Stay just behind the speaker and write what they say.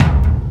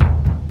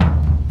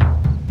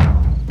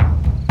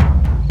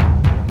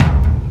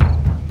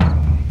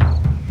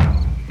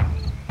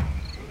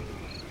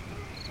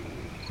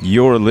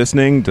You're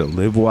listening to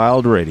Live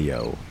Wild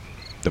Radio,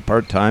 the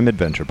part-time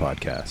adventure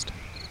podcast.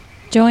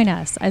 Join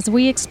us as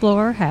we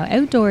explore how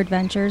outdoor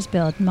adventures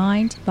build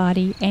mind,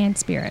 body, and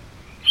spirit.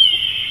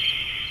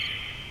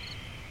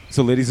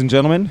 So, ladies and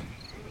gentlemen,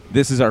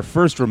 this is our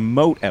first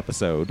remote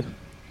episode.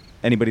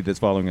 Anybody that's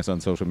following us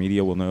on social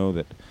media will know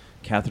that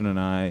Catherine and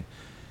I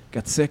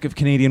got sick of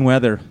Canadian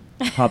weather,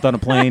 hopped on a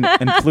plane,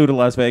 and flew to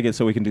Las Vegas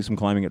so we can do some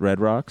climbing at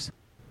Red Rocks.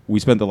 We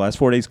spent the last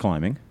 4 days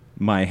climbing.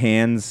 My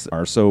hands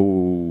are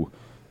so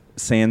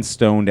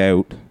sandstoned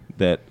out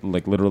that,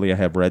 like, literally I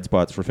have red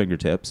spots for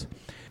fingertips.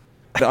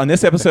 On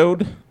this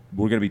episode,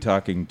 we're going to be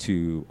talking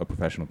to a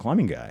professional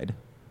climbing guide,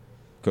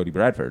 Cody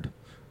Bradford.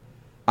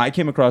 I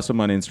came across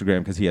him on Instagram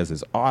because he has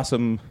this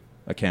awesome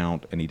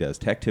account and he does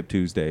Tech Tip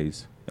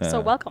Tuesdays. So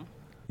welcome.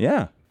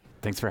 Yeah.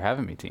 Thanks for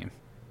having me, team.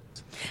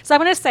 So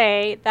I'm going to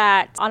say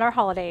that on our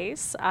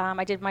holidays,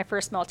 I did my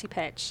first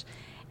multi-pitch.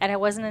 And it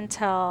wasn't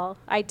until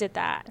I did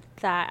that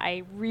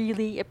I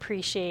really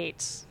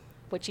appreciate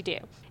what you do.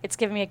 It's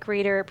given me a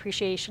greater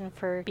appreciation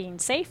for being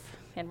safe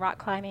in rock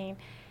climbing.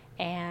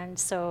 And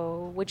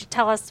so would you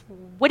tell us,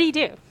 what do you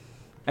do?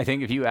 I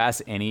think if you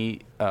ask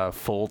any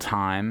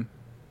full-time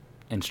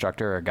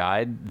instructor or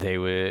guide,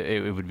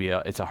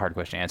 it's a hard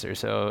question to answer.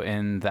 So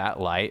in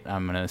that light,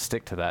 I'm going to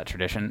stick to that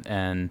tradition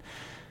and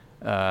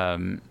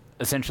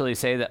essentially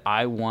say that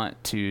I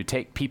want to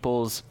take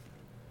people's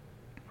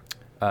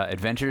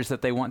adventures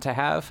that they want to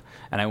have,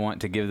 and I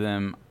want to give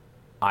them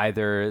I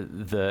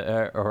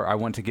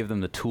want to give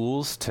them the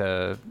tools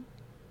for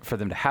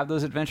them to have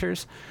those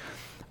adventures,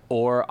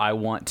 or I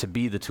want to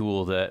be the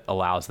tool that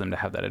allows them to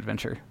have that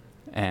adventure.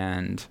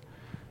 And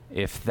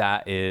if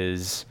that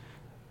is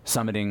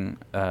summiting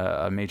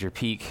a major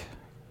peak,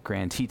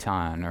 Grand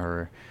Teton,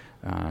 or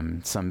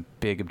some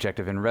big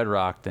objective in Red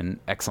Rock, then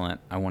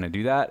excellent, I want to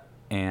do that.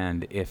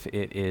 And if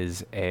it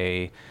is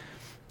a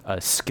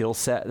skill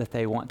set that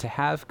they want to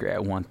have, great, I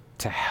want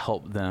to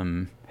help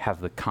them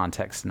have the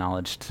context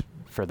knowledge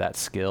for that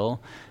skill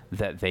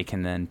that they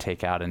can then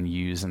take out and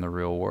use in the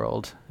real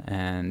world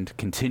and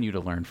continue to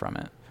learn from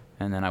it.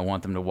 And then I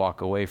want them to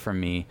walk away from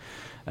me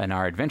and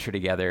our adventure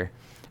together,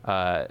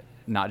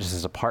 not just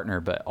as a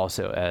partner, but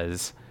also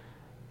as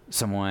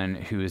someone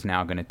who is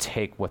now going to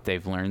take what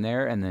they've learned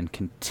there and then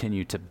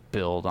continue to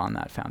build on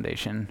that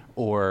foundation.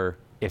 Or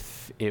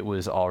if it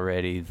was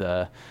already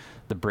the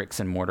bricks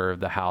and mortar of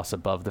the house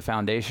above the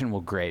foundation, well,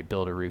 great,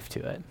 build a roof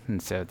to it.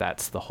 And so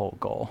that's the whole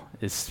goal,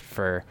 is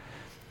for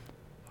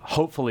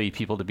hopefully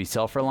people to be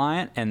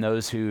self-reliant, and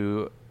those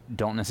who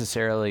don't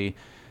necessarily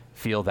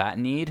feel that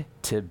need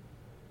to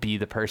be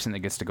the person that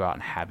gets to go out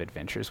and have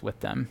adventures with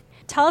them.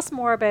 Tell us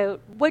more about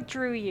what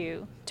drew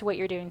you to what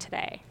you're doing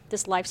today,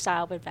 this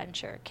lifestyle of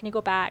adventure. Can you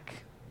go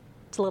back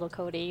to little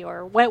Cody,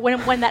 or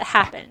when that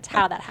happened,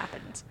 how that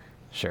happened?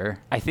 Sure.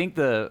 I think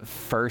the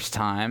first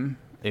time,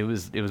 it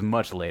was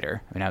much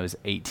later. I mean, I was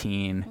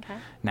 18,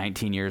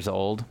 19 years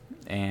old,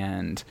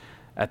 and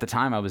at the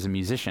time I was a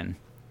musician.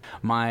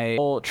 My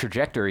whole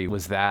trajectory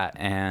was that,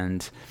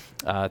 and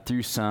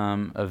through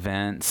some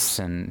events,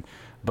 and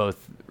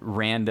both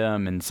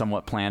random and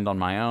somewhat planned on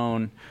my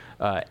own,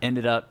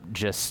 ended up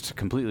just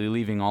completely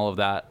leaving all of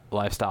that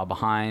lifestyle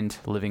behind,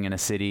 living in a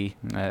city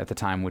at the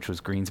time, which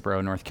was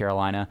Greensboro, North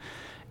Carolina,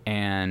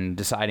 and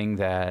deciding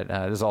that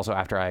this is also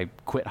after I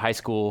quit high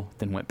school,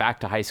 then went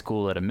back to high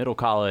school at a middle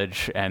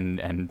college,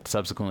 and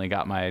subsequently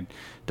got my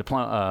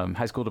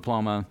high school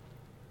diploma,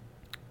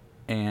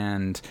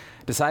 and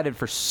decided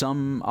for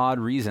some odd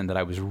reason that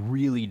I was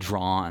really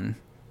drawn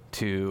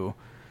to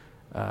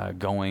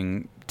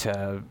going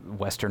to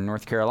Western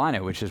North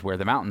Carolina, which is where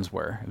the mountains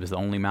were. It was the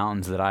only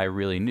mountains that I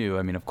really knew.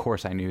 I mean, of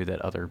course I knew that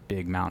other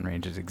big mountain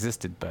ranges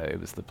existed, but it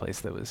was the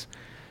place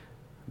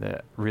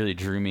that really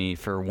drew me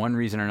for one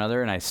reason or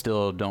another, and I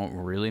still don't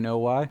really know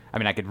why. I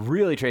mean, I could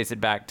really trace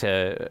it back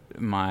to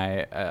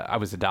I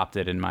was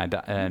adopted, and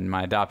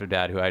my adoptive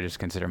dad, who I just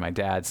consider my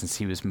dad, since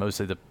he was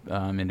mostly the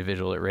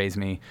individual that raised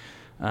me,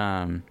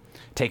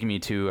 taking me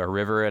to a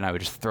river, and I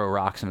would just throw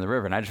rocks into the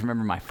river. And I just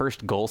remember my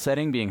first goal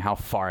setting being how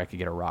far I could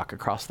get a rock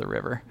across the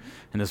river.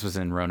 And this was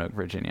in Roanoke,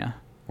 Virginia,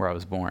 where I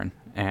was born.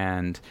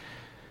 And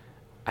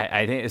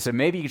I think, so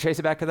maybe you could trace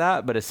it back to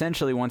that, but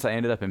essentially once I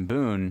ended up in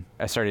Boone,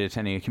 I started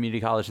attending a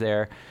community college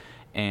there,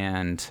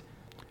 and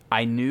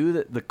I knew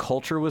that the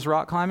culture was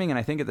rock climbing, and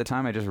I think at the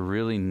time I just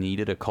really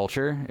needed a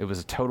culture. It was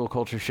a total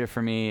culture shift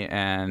for me,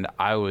 and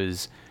I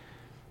was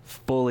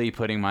fully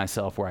putting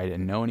myself where I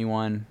didn't know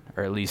anyone,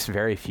 or at least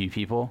very few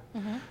people.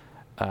 Mm-hmm.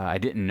 I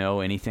didn't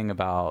know anything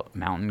about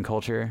mountain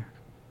culture.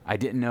 I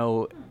didn't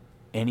know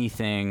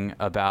anything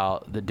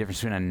about the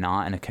difference between a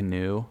knot and a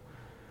canoe,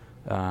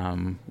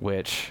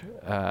 which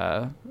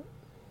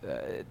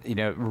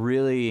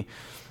really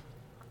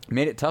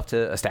made it tough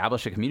to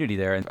establish a community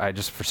there. And I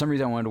just, for some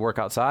reason, I wanted to work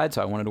outside,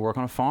 so I wanted to work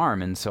on a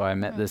farm. And so I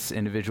met this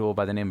individual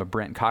by the name of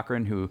Brent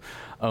Cochran, who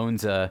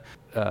owns a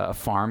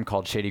farm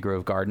called Shady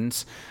Grove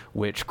Gardens,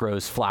 which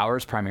grows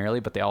flowers primarily,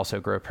 but they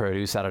also grow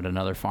produce out at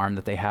another farm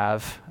that they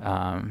have,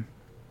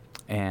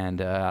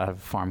 and out of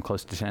a farm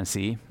close to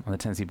Tennessee, on the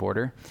Tennessee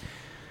border.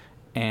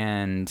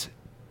 And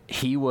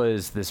he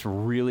was this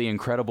really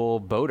incredible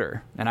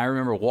boater. And I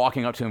remember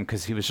walking up to him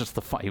because he was just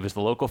he was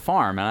the local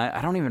farm. And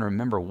I don't even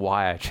remember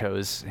why I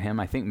chose him.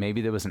 I think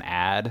maybe there was an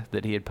ad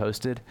that he had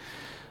posted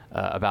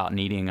about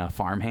needing a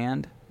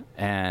farmhand.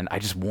 And I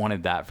just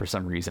wanted that for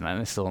some reason.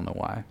 I still don't know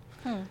why.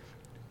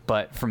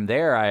 But from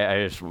there,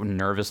 I just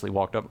nervously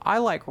walked up.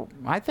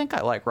 I think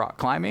I like rock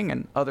climbing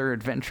and other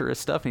adventurous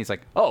stuff. And he's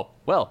like, oh,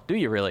 well, do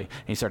you really?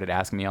 And he started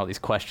asking me all these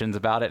questions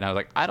about it. And I was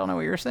like, I don't know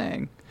what you're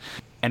saying.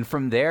 And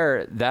from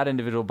there, that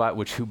individual,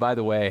 who, by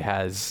the way,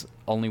 has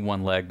only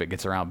one leg but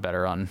gets around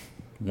better on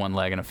one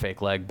leg and a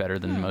fake leg better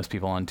than most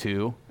people on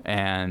two.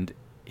 And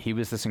he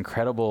was this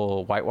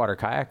incredible whitewater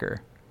kayaker,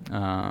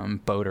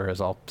 boater, as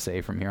I'll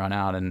say from here on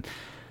out. And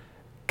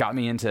got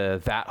me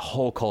into that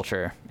whole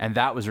culture, and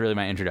that was really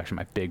my introduction,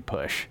 my big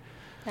push.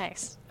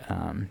 Nice.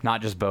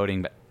 Not just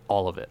boating, but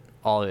all of it.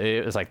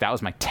 It was like that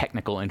was my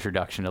technical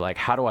introduction to like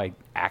how do I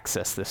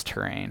access this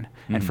terrain,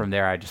 and from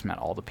there I just met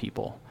all the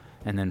people,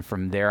 and then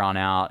from there on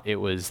out it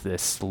was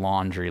this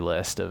laundry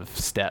list of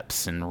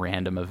steps and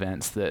random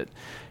events that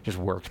just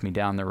worked me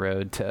down the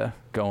road to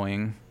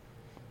going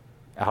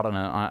out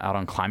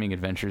on climbing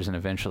adventures, and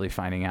eventually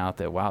finding out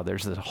that wow,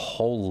 there's this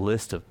whole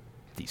list of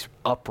these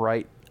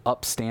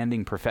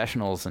upstanding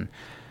professionals, and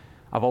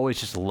I've always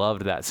just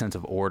loved that sense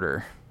of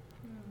order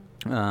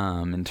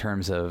in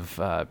terms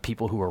of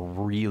people who are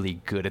really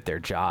good at their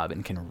job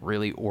and can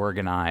really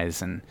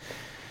organize, and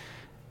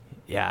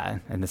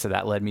so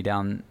that led me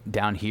down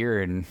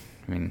here. And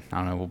I mean, I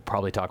don't know, we'll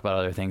probably talk about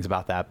other things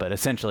about that, but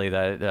essentially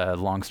that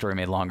long story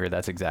made longer,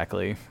 that's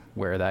exactly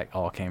where that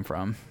all came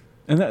from.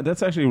 And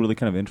that's actually really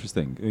kind of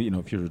interesting,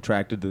 if you're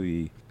attracted to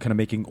the kind of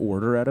making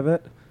order out of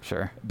it.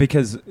 Sure.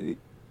 Because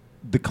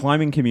the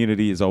climbing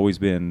community has always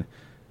been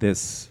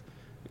this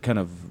kind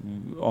of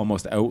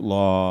almost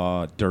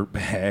outlaw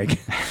dirtbag.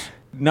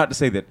 Not to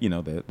say that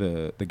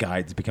the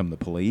guides become the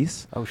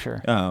police. Oh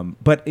sure.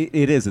 But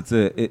it's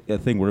a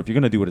thing where if you're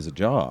going to do it as a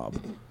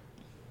job,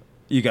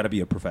 you got to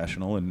be a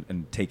professional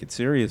and take it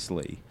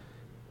seriously.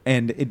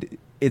 And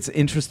it's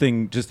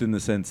interesting just in the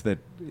sense that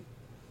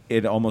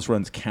it almost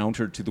runs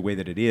counter to the way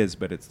that it is,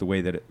 but it's the way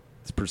that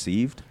it's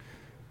perceived.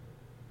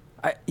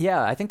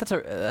 I think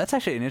that's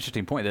actually an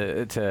interesting point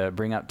to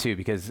bring up too,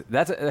 because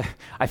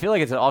I feel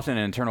like it's often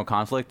an internal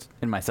conflict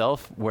in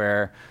myself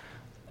where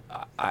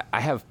I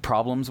have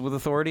problems with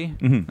authority.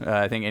 Mm-hmm.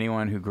 I think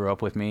anyone who grew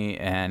up with me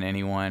and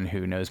anyone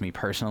who knows me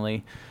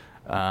personally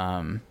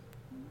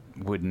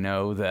would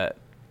know that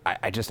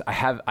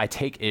I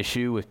take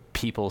issue with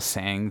people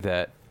saying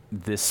that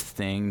this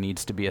thing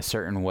needs to be a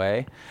certain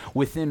way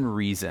within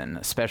reason,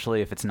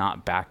 especially if it's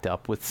not backed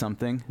up with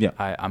something. Yeah.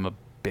 I'm a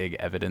big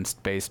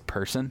evidence-based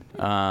person.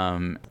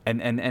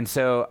 And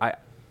so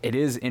it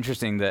is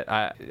interesting that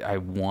I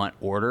want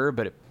order,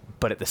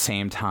 but at the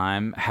same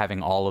time,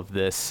 having all of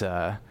this,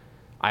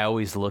 I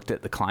always looked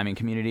at the climbing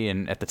community,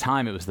 and at the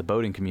time it was the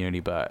boating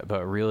community,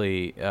 but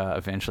really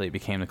eventually it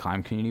became the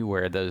climbing community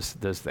where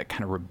that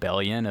kind of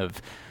rebellion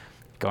of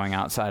going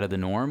outside of the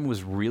norm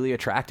was really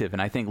attractive.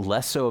 And I think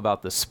less so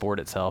about the sport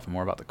itself,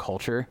 more about the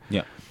culture.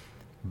 Yeah.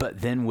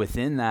 But then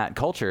within that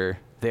culture,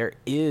 there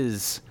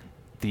is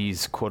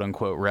these quote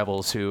unquote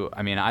rebels who,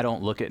 I mean, I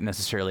don't look at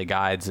necessarily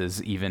guides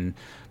as even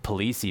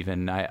police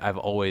even. I've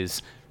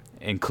always,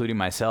 including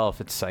myself,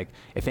 it's like,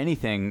 if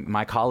anything,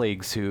 my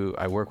colleagues who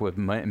I work with,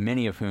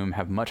 many of whom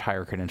have much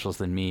higher credentials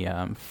than me,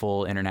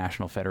 full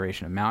International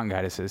Federation of Mountain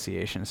Guide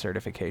Association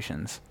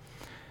certifications,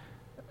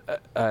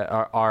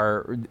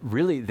 are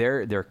really,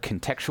 they're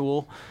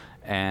contextual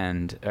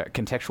and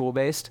contextual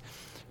based.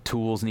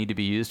 Tools need to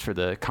be used for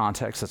the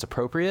context that's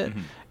appropriate.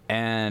 Mm-hmm.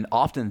 And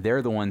often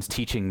they're the ones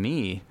teaching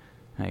me,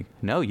 like,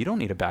 no, you don't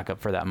need a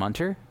backup for that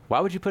munter. Why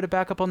would you put a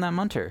backup on that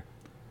munter?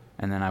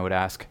 And then I would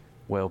ask,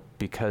 well,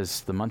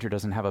 because the munter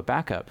doesn't have a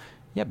backup.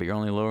 Yeah, but you're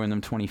only lowering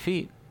them 20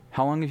 feet.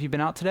 How long have you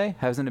been out today?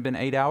 Hasn't it been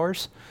 8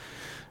 hours?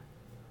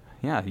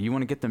 Yeah, you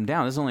want to get them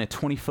down. This is only a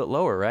 20-foot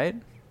lower, right?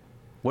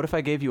 What if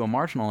I gave you a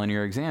marginal in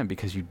your exam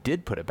because you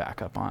did put a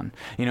backup on?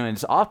 And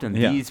it's often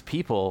these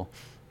people,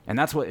 and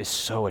that's what is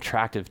so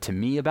attractive to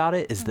me about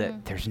it, is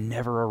that there's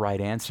never a right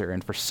answer.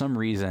 And for some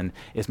reason,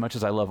 as much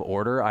as I love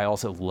order, I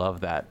also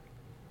love that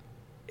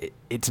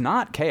it's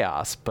not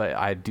chaos, but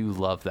I do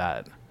love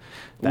that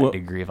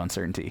degree of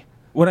uncertainty.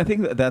 Well, I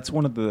think that's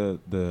one of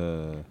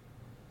the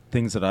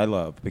things that I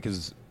love,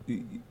 because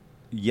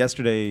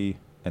yesterday,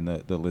 and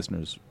the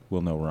listeners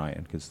will know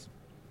Ryan because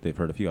they've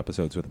heard a few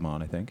episodes with him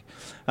on, I think.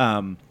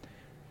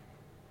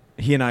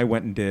 He and I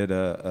went and did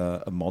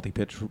a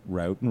multi-pitch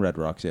route in Red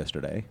Rocks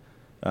yesterday.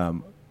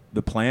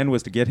 The plan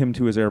was to get him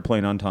to his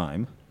airplane on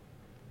time,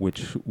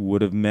 which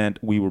would have meant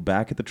we were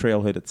back at the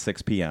trailhead at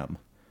 6 p.m.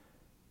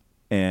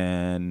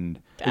 And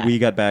we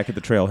got back at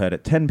the trailhead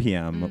at 10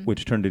 p.m.,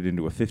 which turned it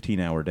into a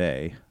 15-hour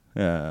day.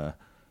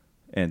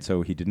 And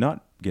so he did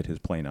not get his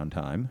plane on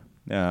time.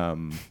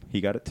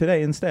 He got it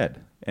today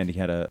instead. And he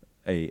had a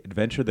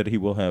adventure that he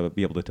will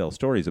be able to tell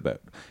stories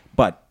about.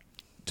 But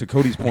to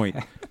Cody's point,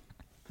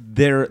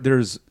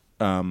 there's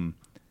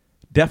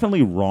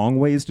definitely wrong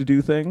ways to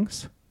do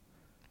things,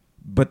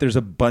 but there's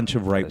a bunch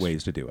of right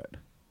ways to do it.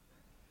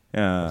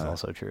 That's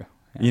also true.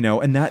 Yeah. You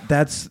know, and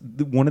that's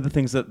one of the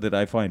things that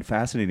I find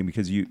fascinating,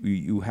 because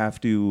you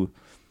have to,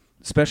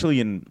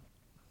 especially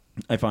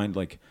I find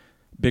like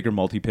bigger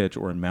multi-pitch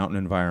or in mountain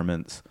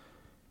environments,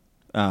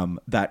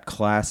 that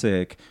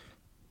classic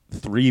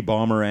 3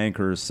 bomber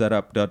anchors set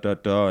up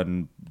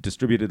and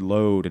distributed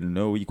load and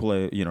no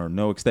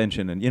no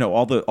extension, and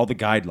all the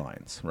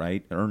guidelines,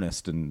 right?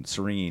 Earnest and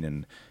serene,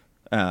 and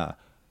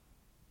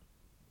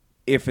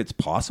if it's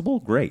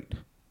possible, great.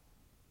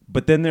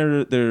 But then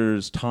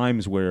there's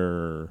times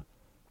where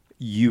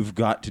you've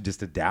got to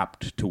just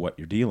adapt to what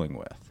you're dealing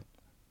with.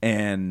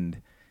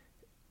 And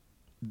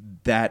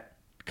that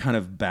kind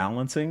of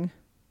balancing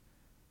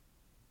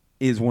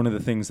is one of the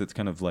things that's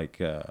kind of like,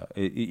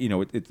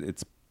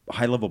 it's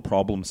high-level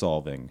problem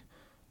solving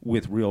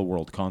with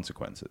real-world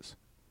consequences.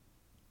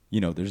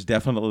 There's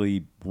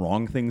definitely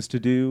wrong things to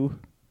do,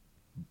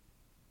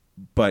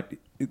 but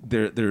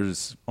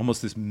there's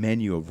almost this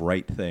menu of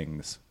right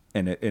things,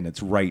 and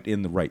it's right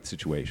in the right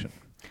situation.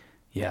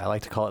 Yeah, I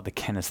like to call it the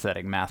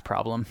kinesthetic math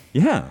problem.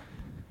 Yeah.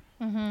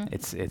 Mm-hmm.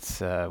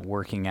 It's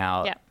working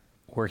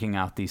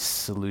out these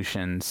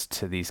solutions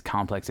to these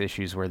complex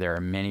issues where there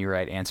are many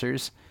right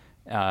answers.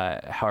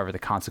 However, the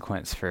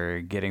consequence for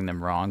getting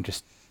them wrong,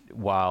 just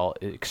while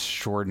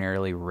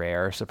extraordinarily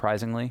rare,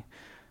 surprisingly,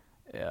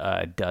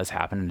 does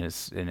happen and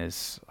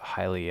is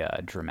highly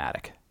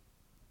dramatic.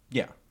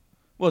 Yeah.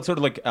 Well, it's sort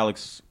of like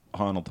Alex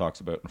Honnold talks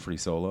about in Free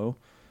Solo.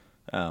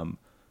 In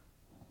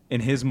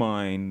his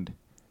mind,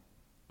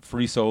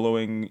 free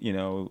soloing,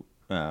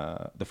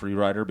 the free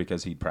rider,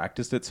 because he'd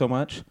practiced it so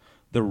much,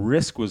 the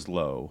risk was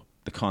low,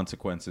 the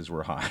consequences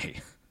were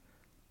high.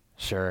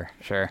 Sure.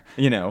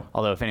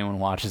 Although if anyone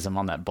watches him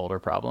on that boulder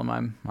problem,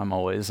 I'm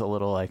always a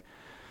little like,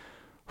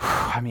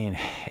 I mean,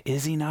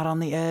 is he not on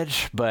the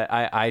edge? But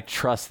I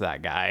trust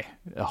that guy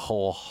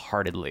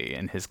wholeheartedly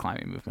in his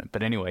climbing movement.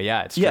 But anyway,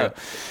 yeah, it's true.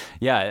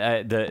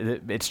 Yeah,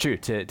 it's true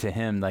to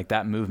him. Like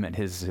that movement,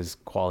 his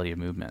quality of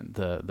movement,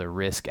 the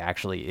risk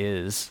actually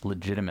is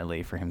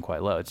legitimately for him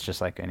quite low. It's just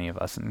like any of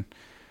us, and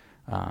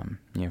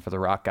for the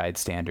rock guide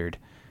standard,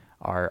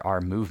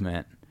 our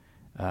movement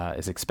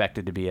is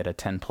expected to be at a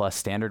 10+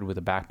 standard with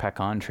a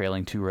backpack on,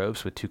 trailing 2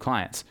 ropes with 2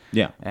 clients.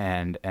 Yeah,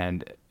 and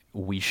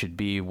we should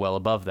be well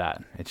above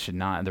that. It should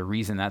not. The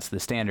reason that's the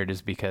standard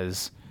is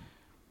because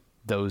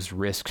those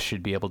risks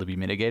should be able to be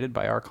mitigated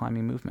by our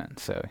climbing movement.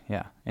 So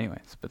yeah.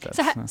 Anyways, but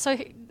that's so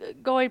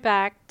going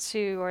back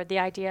to, or the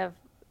idea of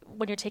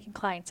when you're taking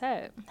clients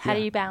out, how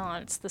do you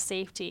balance the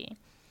safety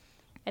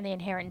and the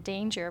inherent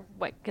danger of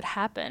what could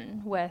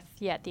happen with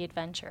the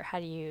adventure? How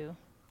do you?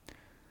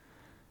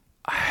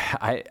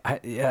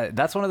 Yeah,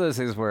 that's one of those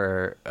things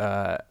where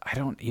I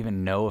don't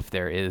even know if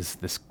there is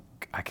this.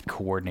 I could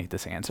coordinate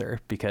this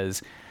answer,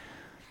 because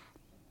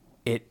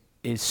it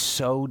is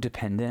so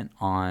dependent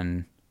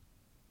on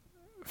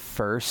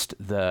first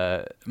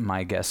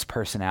my guest's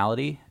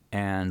personality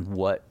and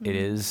what it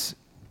is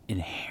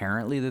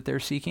inherently that they're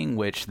seeking,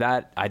 which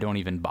that I don't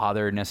even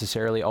bother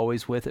necessarily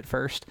always with at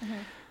first. Mm-hmm.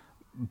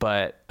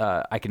 But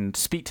I can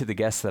speak to the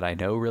guests that I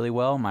know really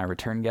well, my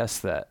return guests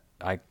that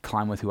I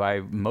climb with, who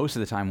I most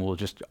of the time will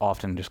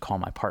often just call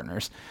my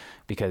partners,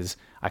 because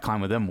I climb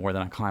with them more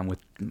than I climb with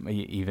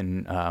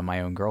even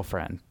my own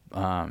girlfriend,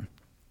 my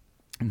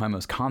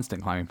most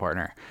constant climbing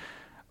partner.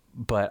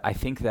 But I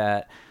think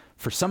that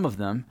for some of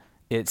them,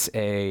 it's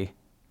for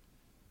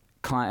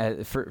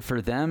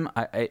them,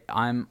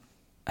 I'm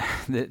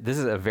this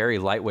is a very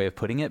light way of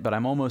putting it, but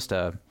I'm almost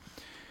a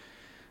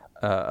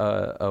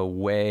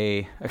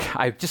way.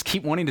 I just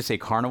keep wanting to say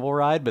carnival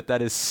ride, but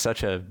that is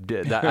such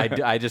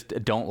I just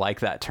don't like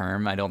that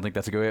term. I don't think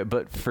that's a good way,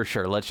 but for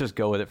sure, let's just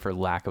go with it for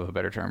lack of a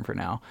better term for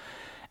now.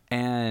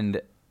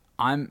 And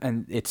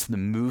it's the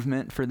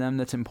movement for them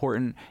that's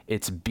important.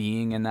 It's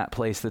being in that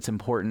place that's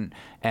important.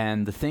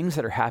 And the things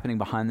that are happening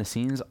behind the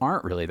scenes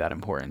aren't really that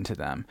important to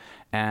them.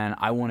 And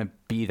I want to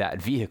be that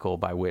vehicle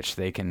by which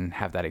they can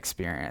have that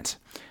experience.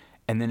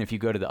 And then if you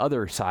go to the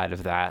other side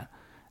of that,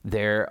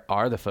 there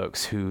are the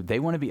folks who they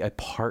want to be a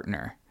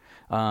partner.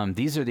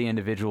 These are the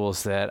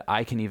individuals that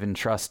I can even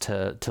trust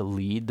to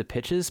lead the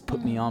pitches,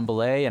 put me on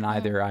belay, and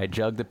either I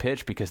jug the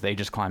pitch because they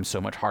just climb so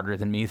much harder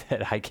than me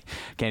that I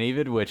can't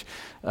even, which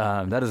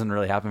that doesn't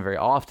really happen very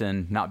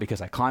often, not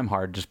because I climb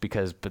hard, just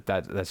because, but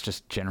that's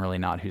just generally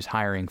not who's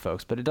hiring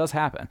folks, but it does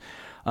happen.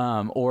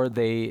 Or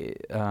they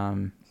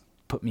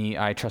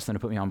I trust them to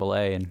put me on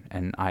belay,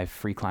 and I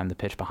free climb the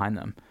pitch behind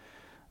them.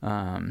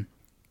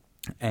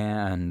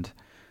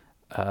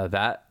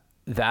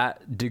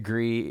 That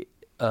degree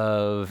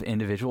of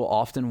individual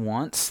often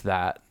wants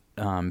that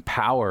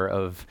power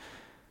of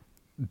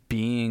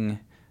being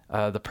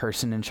the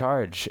person in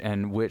charge,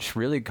 and which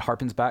really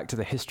harpens back to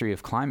the history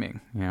of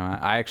climbing.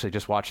 I actually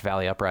just watched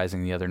Valley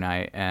Uprising the other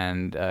night,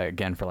 and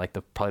again for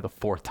probably the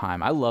 4th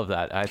time. I love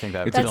that. I think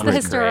that's the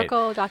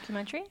historical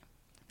documentary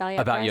Valley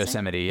about Uprising?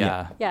 Yosemite.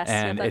 Yeah. Yes,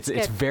 and that's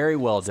it's good. very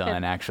well That's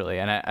done good. actually,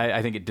 and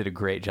I think it did a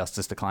great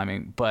justice to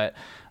climbing, but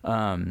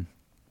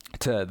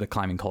to the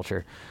climbing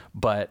culture.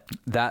 But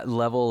that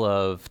level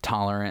of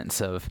tolerance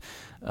of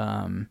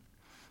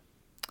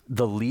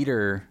the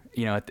leader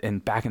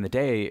and back in the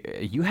day,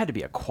 you had to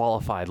be a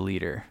qualified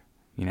leader,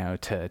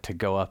 to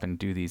go up and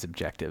do these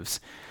objectives.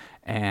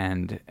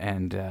 And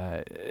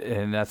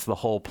that's the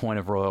whole point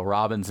of Royal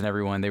Robbins and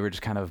everyone. They were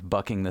just kind of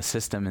bucking the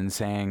system and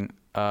saying,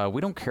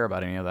 we don't care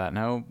about any of that.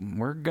 No,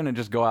 we're going to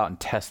just go out and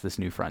test this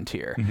new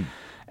frontier.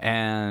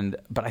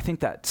 But I think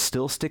that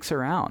still sticks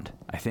around.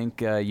 I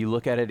think you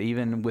look at it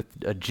even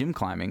with gym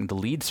climbing, the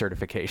lead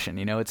certification,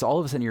 it's all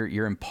of a sudden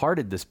you're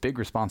imparted this big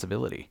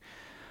responsibility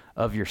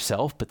of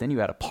yourself, but then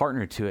you add a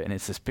partner to it, and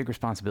it's this big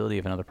responsibility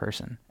of another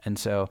person. And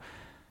so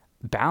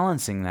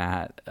balancing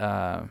that,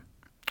 before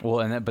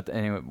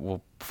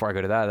I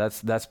go to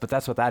that,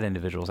 that's what that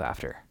individual's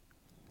after.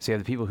 So you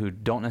have the people who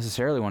don't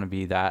necessarily want to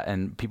be that,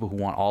 and people who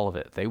want all of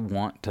it. They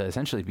want to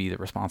essentially be the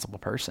responsible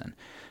person.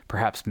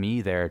 Perhaps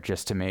me there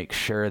just to make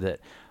sure that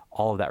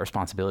all of that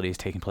responsibility is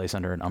taking place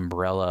under an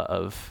umbrella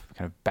of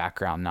kind of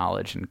background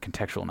knowledge and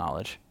contextual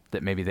knowledge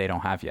that maybe they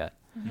don't have yet,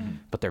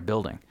 but they're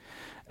building.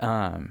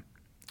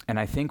 And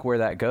I think where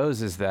that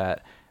goes is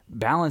that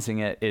balancing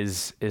it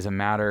is a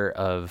matter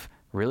of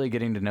really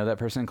getting to know that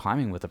person,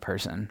 climbing with a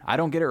person. I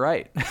don't get it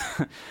right.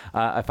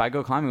 If I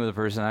go climbing with a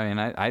person,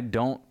 I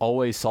don't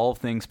always solve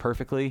things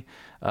perfectly,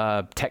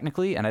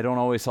 technically, and I don't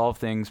always solve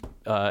things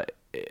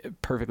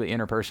perfectly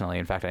interpersonally.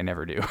 In fact, I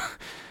never do.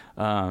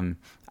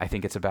 I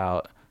think it's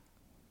about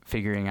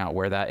figuring out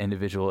where that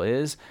individual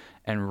is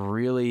and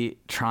really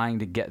trying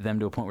to get them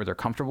to a point where they're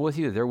comfortable with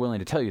you, they're willing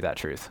to tell you that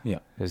truth. Yeah.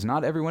 Because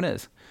not everyone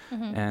is.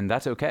 And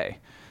that's okay.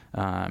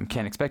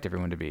 Can't expect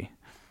everyone to be.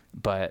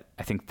 But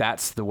I think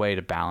that's the way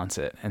to balance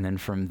it. And then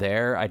from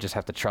there, I just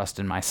have to trust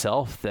in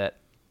myself that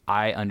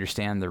I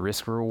understand the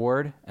risk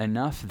reward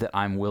enough that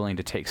I'm willing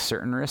to take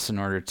certain risks in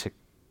order to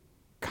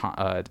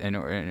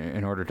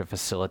in order to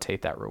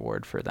facilitate that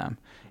reward for them,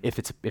 if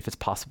it's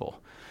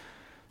possible.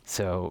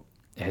 So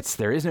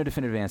there is no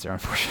definitive answer,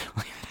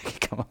 unfortunately, that I can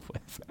come up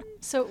with.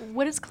 So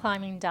what has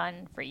climbing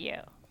done for you?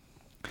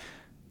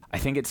 I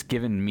think it's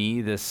given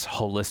me this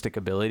holistic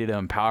ability to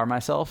empower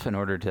myself in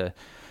order to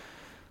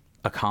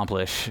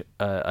accomplish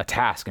a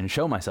task and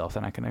show myself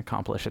that I can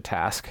accomplish a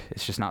task.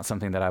 It's just not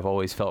something that I've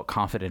always felt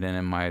confident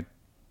in my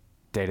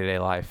day-to-day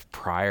life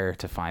prior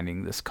to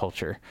finding this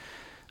culture.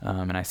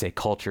 And I say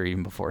culture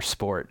even before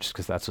sport, just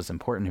because that's what's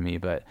important to me.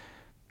 But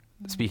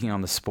speaking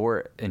on the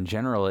sport in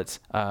general, it's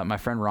my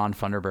friend Ron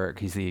Funderburk.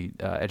 He's the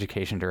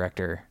education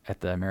director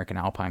at the American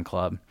Alpine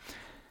Club.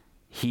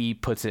 He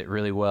puts it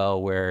really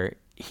well where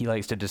he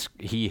likes to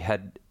he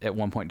had at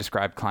one point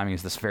described climbing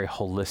as this very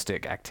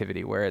holistic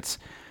activity where it's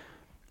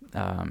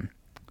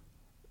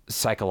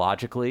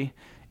psychologically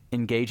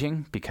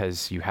engaging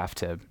because you have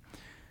to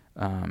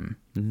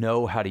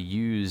know how to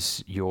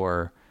use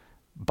your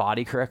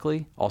body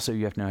correctly. Also,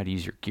 you have to know how to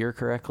use your gear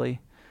correctly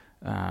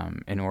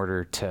in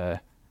order to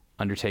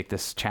undertake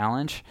this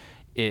challenge.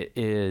 It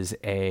is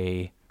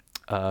a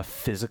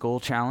physical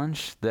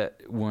challenge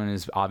that one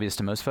is obvious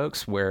to most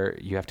folks, where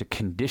you have to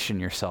condition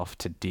yourself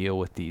to deal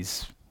with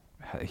these,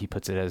 he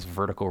puts it as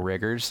vertical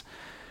rigors.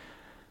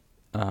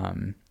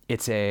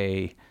 It's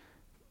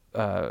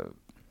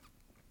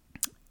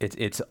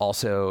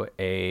also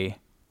a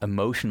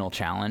emotional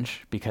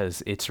challenge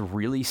because it's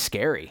really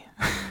scary.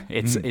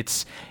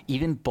 It's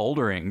even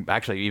bouldering,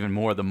 actually even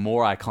more, the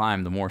more I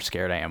climb, the more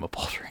scared I am of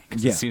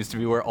bouldering. It seems to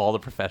be where all the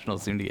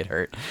professionals seem to get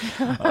hurt.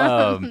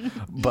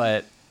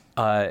 But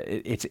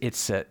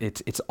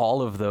it's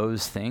all of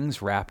those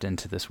things wrapped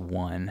into this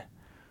one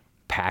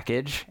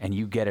package, and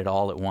you get it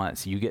all at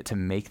once. You get to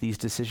make these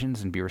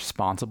decisions and be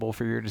responsible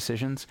for your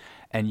decisions,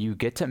 and you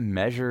get to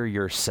measure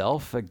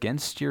yourself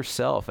against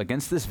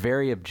this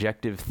very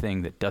objective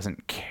thing that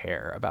doesn't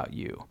care about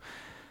you.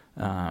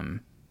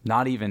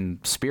 Not even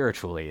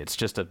spiritually. It's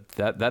just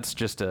that's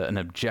just an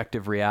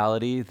objective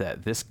reality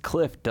that this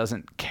cliff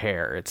doesn't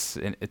care. It's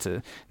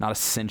not a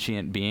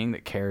sentient being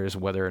that cares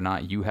whether or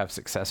not you have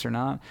success or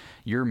not.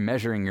 You're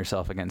measuring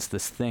yourself against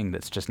this thing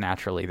that's just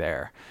naturally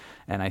there.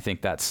 And I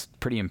think that's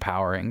pretty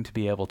empowering to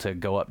be able to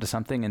go up to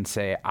something and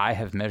say, I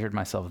have measured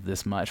myself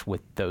this much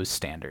with those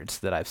standards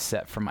that I've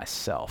set for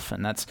myself.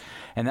 And that's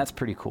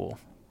pretty cool.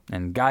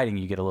 And guiding,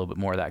 you get a little bit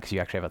more of that because you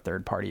actually have a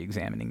third party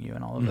examining you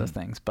and all of those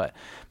things. But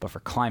for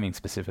climbing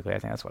specifically, I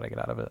think that's what I get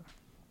out of it.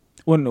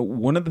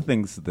 One of the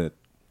things that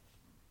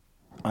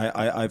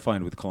I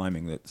find with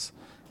climbing that's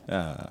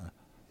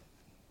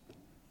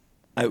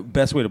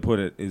best way to put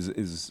it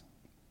is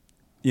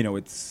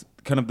it's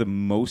kind of the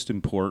most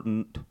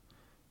important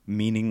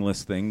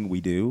meaningless thing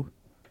we do,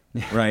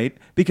 right?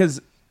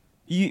 Because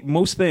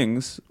most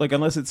things, like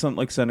unless it's something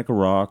like Seneca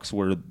Rocks,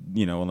 where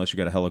unless you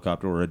got a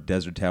helicopter or a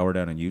desert tower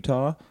down in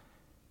Utah,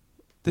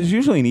 there's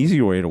usually an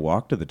easier way to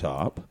walk to the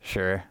top.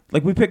 Sure.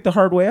 Like we picked the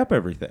hard way up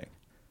everything.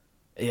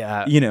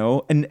 Yeah.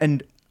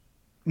 And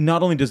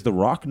not only does the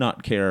rock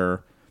not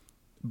care,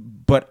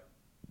 but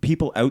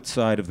people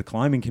outside of the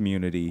climbing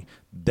community,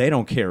 they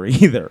don't care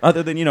either.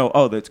 Other than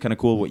that's kind of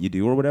cool what you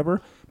do or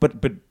whatever. But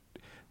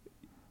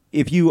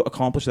if you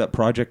accomplish that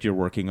project you're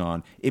working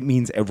on, it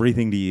means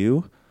everything to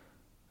you,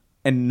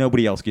 and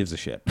nobody else gives a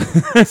shit.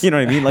 You know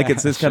what I mean? Like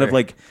it's this kind of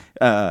like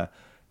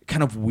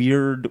kind of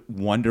weird,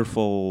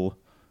 wonderful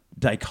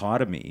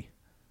dichotomy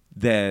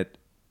that,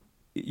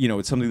 you know,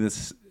 it's something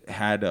that's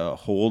had a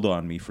hold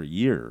on me for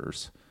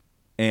years.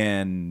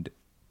 And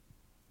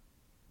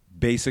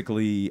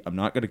basically, I'm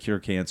not going to cure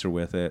cancer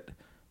with it,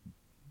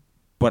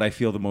 but I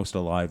feel the most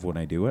alive when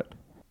I do it.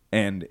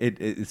 And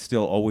it's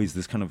still always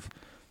this kind of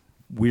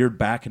weird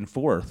back and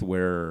forth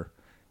where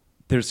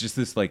there's just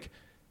this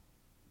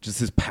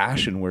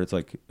passion where it's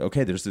like,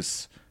 okay, there's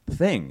this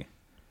thing.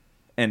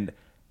 And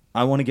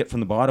I want to get from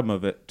the bottom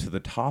of it to the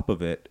top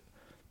of it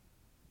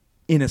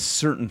in a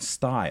certain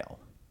style,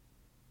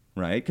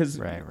 right? Because,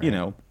 you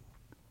know,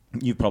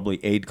 you've probably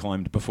aid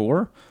climbed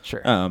before.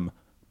 Sure.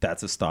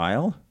 That's a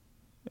style.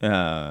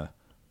 But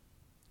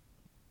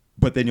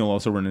then you'll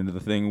also run into the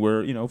thing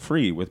where, you know,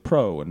 free with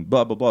pro and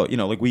blah, blah, blah. You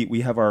know, like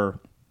we have our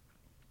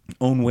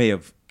own way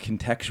of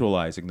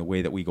contextualizing the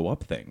way that we go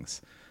up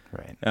things.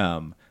 Right.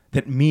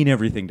 That mean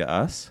everything to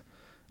us.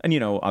 And, you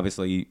know,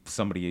 obviously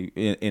somebody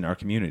in our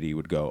community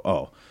would go,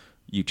 oh,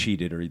 you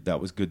cheated or that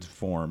was good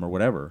form or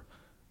whatever.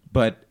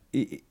 But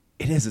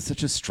it's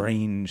such a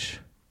strange,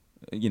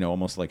 you know,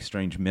 almost like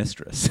strange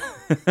mistress.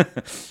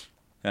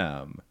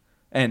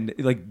 And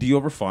like, do you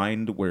ever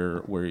find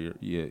where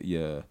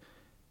you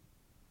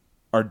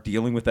are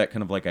dealing with that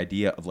kind of like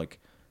idea of like,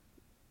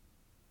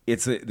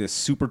 it's this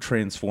super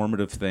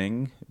transformative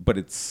thing, but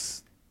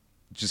it's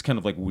just kind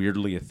of like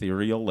weirdly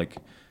ethereal, like,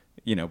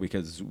 you know,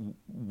 because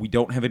we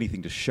don't have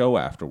anything to show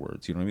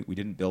afterwards. You know what I mean? We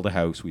didn't build a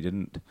house. We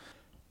didn't,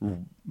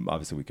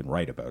 obviously we can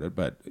write about it,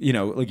 but, you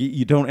know, like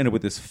you don't end up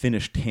with this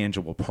finished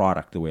tangible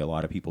product the way a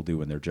lot of people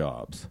do in their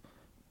jobs.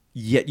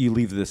 Yet you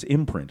leave this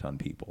imprint on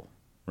people,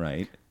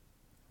 right?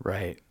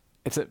 Right.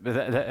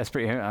 That's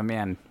pretty.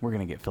 Man, we're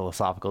gonna get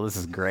philosophical. This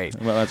is great.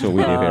 Well, that's what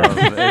we do here.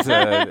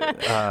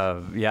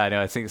 Yeah, I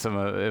know. I think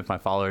if my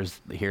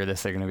followers hear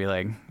this, they're gonna be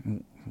like,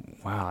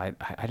 "Wow,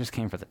 I just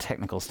came for the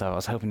technical stuff. I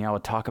was hoping y'all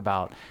would talk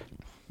about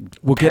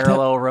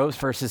parallel ropes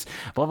versus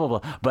blah blah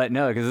blah." But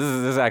no, because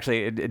this is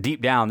actually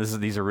deep down.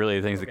 These are really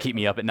the things that keep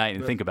me up at night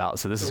and think about.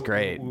 So this is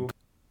great.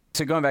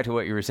 So going back to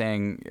what you were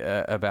saying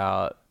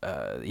about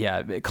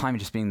climbing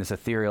just being this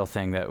ethereal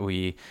thing that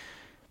we.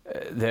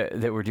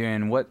 That we're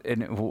doing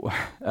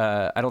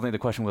I don't think the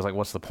question was like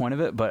what's the point of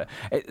it, but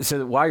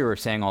so while you were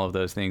saying all of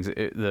those things,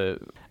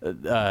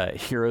 the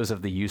heroes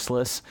of the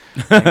useless,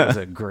 I think was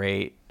a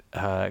great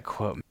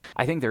quote.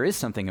 I think there is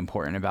something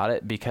important about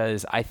it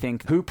because I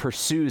think who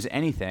pursues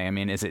anything, I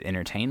mean, is it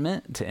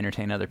entertainment to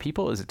entertain other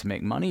people? Is it to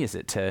make money? Is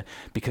it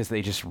because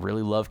they just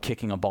really love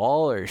kicking a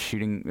ball or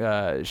shooting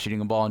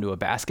a ball into a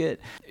basket?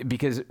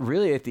 Because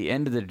really at the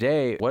end of the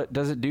day, what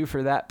does it do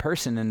for that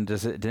person? And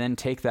does it then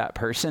take that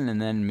person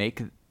and then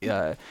make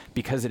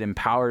because it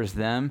empowers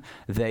them,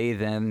 they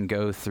then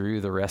go through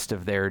the rest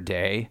of their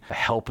day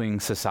helping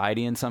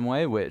society in some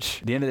way,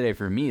 which at the end of the day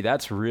for me,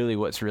 that's really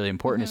what's really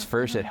important. Is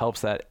first it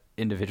helps that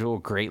individual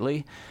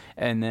greatly,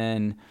 and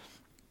then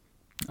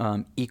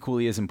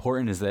equally as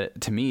important is that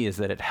to me is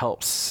that it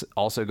helps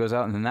also goes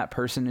out and then that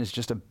person is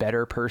just a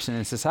better person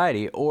in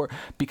society, or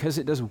because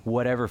it does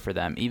whatever for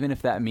them, even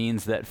if that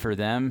means that for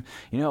them,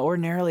 you know,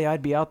 ordinarily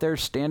I'd be out there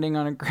standing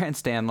on a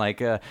grandstand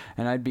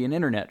and I'd be an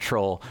internet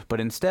troll, but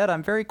instead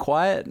I'm very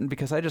quiet and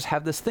because I just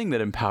have this thing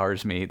that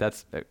empowers me.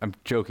 I'm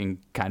joking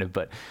kind of,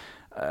 but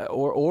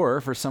or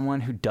for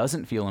someone who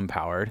doesn't feel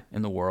empowered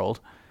in the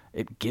world,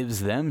 it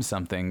gives them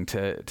something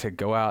to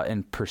go out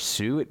and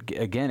pursue.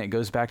 It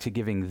goes back to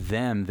giving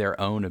them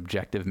their own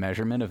objective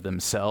measurement of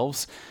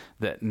themselves,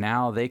 that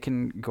now they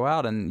can go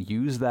out and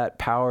use that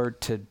power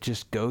to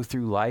just go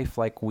through life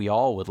like we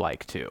all would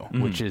like to,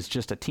 which is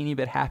just a teeny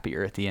bit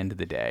happier at the end of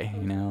the day,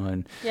 you know?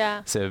 And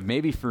so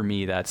maybe for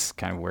me, that's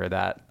kind of where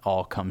that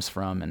all comes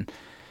from. And,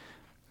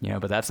 you know,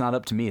 but that's not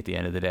up to me at the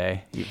end of the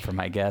day, for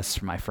my guests,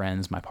 for my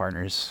friends, my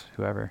partners,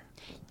 whoever.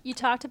 You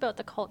talked about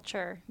the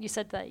culture. You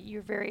said that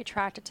you're very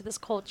attracted to this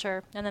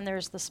culture, and then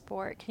there's the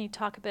sport. Can you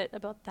talk a bit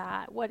about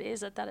that? What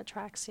is it that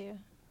attracts you?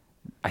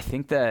 I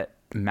think that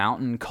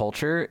mountain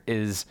culture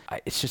it's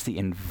just the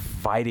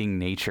inviting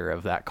nature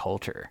of that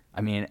culture.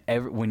 I mean,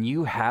 when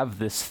you have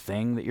this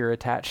thing that you're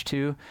attached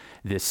to,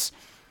 this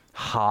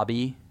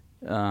hobby,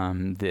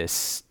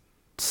 this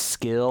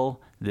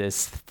skill,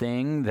 this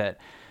thing that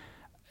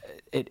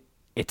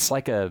it's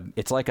like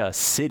a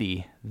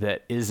city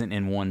that isn't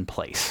in one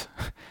place.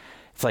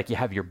 It's like you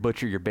have your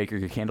butcher, your baker,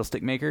 your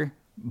candlestick maker,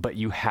 but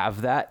you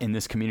have that in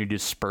this community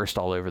dispersed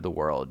all over the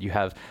world. You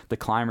have the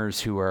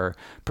climbers who are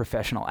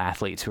professional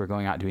athletes who are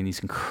going out doing these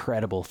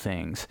incredible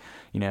things.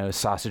 You know,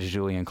 Sausage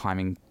Julian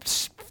climbing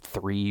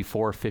 3,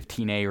 4,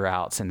 15A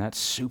routes, and that's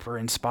super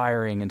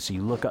inspiring. And so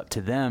you look up to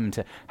them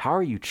to how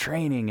are you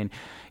training? And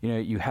you know,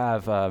 you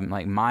have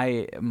like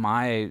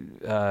my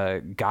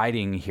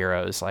guiding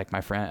heroes, like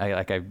my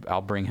friend,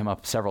 I'll bring him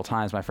up several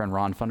times. My friend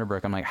Ron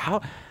Funderburk. I'm like,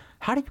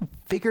 how do you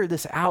figure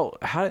this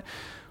out?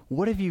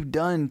 What have you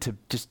done to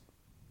just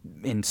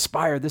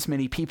inspire this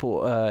many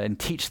people and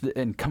teach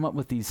and come up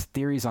with these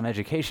theories on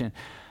education?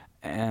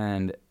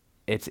 And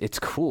it's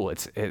cool.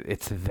 It's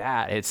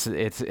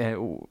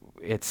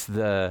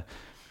the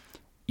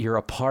you're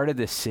a part of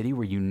this city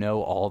where you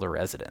know all the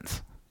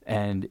residents.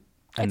 And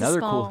It's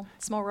a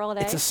small world,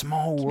 eh? It's a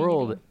small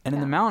world. And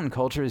in the mountain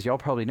culture, as y'all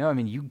probably know, I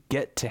mean, you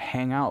get to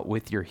hang out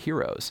with your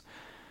heroes.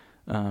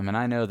 And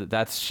I know that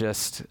that's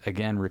just,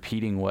 again,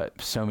 repeating what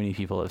so many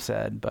people have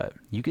said, but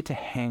you get to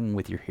hang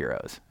with your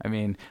heroes. I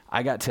mean,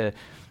 I got to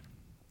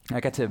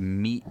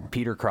meet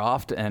Peter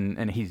Croft,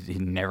 and he's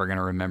never going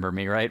to remember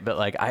me, right? But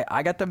like,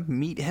 I got to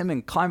meet him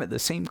and climb at the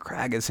same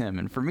crag as him.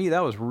 And for me,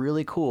 that was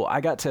really cool. I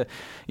got to,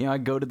 I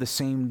go to the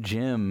same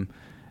gym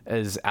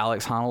as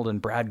Alex Honnold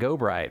and Brad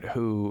Gobright,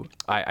 who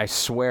I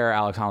swear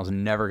Alex Honnold's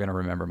never going to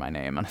remember my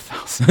name in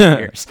 1,000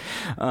 years.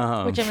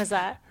 What gym is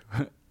that?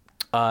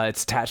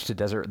 It's attached to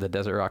the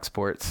Desert Rock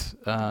Sports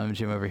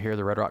gym over here,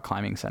 the Red Rock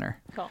Climbing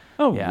Center. Cool.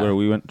 Oh, yeah. Where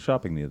we went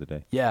shopping the other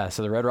day. Yeah,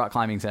 so the Red Rock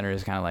Climbing Center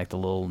is kind of like the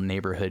little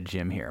neighborhood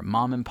gym here.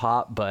 Mom and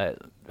pop,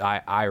 but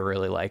I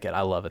really like it.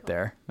 I love it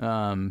there.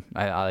 I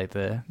like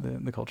the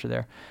culture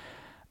there.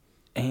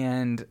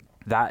 And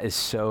that is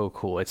so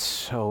cool. It's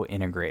so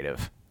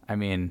integrative. I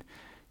mean,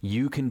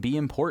 you can be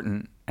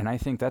important, and I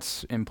think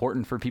that's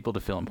important for people to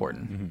feel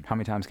important. Mm-hmm. How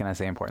many times can I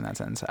say important in that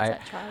sentence?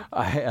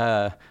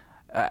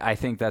 I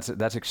think that's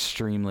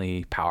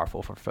extremely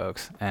powerful for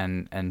folks.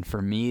 And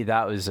for me,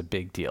 that was a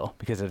big deal,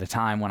 because at a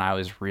time when I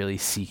was really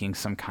seeking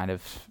some kind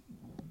of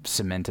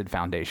cemented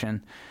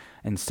foundation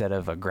instead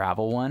of a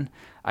gravel one,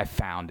 I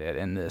found it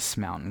in this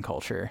mountain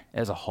culture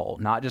as a whole,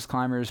 not just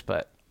climbers,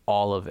 but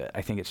all of it.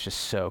 I think it's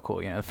just so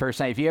cool. The first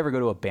night, if you ever go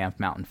to a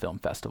Banff Mountain Film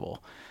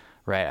Festival,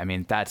 right? I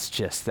mean, that's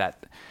just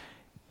that.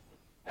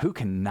 Who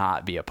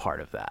cannot be a part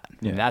of that?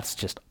 Yeah. And that's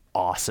just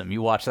awesome.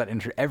 You watch that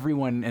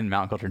everyone in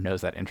mountain culture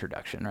knows that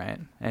introduction, right?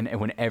 And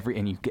when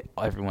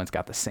everyone's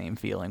got the same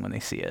feeling when they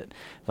see it,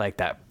 like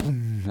that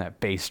boom, that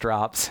bass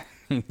drops,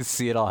 you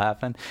see it all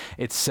happen.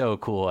 It's so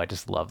cool. I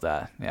just love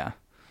that. Yeah.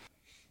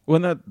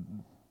 Well,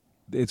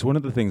 it's one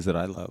of the things that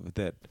I love,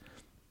 that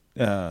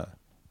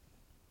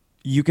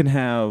you can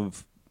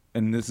have,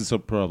 and this is so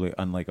probably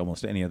unlike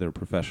almost any other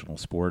professional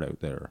sport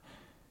out there.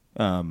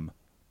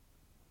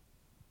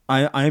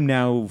 I'm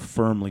now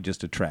firmly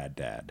just a trad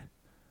dad.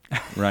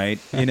 Right?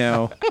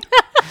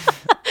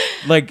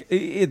 Like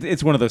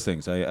it's one of those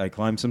things. I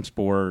climb some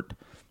sport.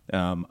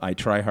 I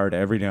try hard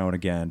every now and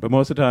again, but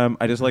most of the time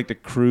I just like to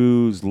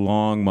cruise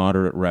long,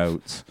 moderate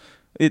routes.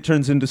 It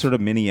turns into sort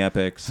of mini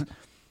epics.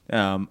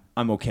 I'm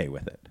okay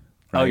with it.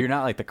 Right? Oh, you're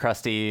not like the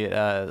crusty,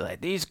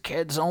 like, these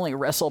kids only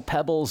wrestle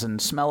pebbles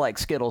and smell like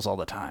Skittles all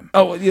the time.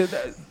 Oh, yeah.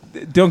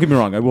 Don't get me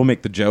wrong. I will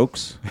make the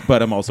jokes,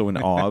 but I'm also in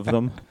awe of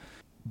them.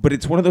 But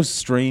it's one of those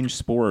strange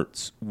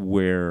sports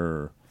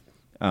where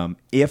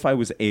if I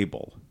was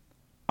able,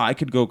 I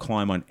could go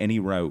climb on any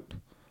route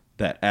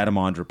that Adam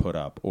Ondra put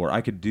up, or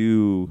I could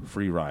do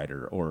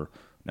Freerider, or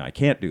now I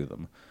can't do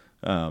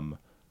them.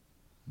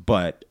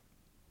 But,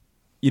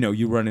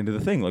 you run into the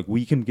thing, like,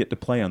 we can get to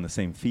play on the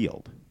same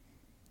field.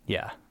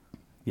 Yeah.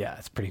 Yeah,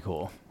 it's pretty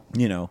cool.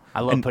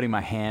 I love putting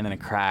my hand in a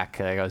crack.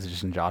 Like, I was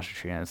just in Joshua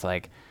Tree, and it's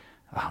like,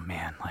 oh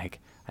man,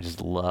 like, I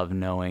just love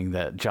knowing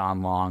that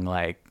John Long,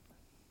 like,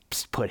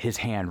 put his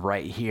hand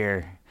right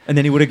here. And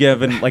then he would have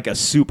given like a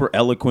super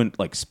eloquent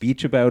like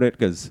speech about it,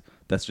 because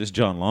that's just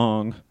John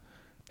Long.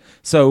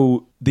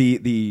 So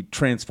the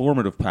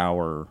transformative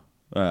power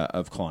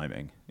of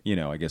climbing,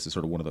 I guess is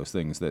sort of one of those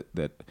things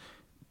that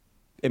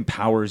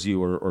empowers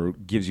you or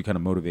gives you kind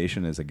of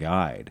motivation as a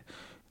guide.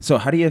 So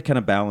how do you kind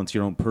of balance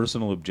your own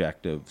personal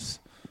objectives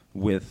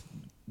with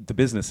the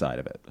business side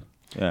of it?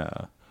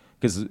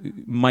 Because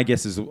my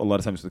guess is a lot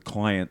of times with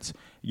clients,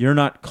 you're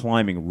not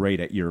climbing right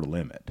at your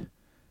limit,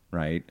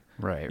 right?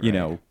 Right.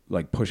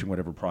 Like pushing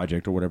whatever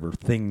project or whatever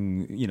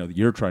thing, that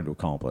you're trying to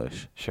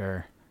accomplish.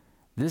 Sure.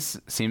 This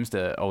seems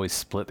to always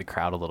split the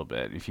crowd a little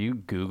bit. If you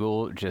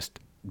Google just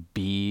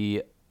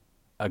be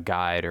a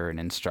guide or an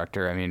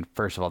instructor, I mean,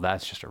 first of all,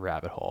 that's just a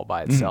rabbit hole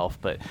by itself.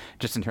 Mm-hmm. But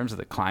just in terms of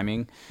the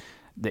climbing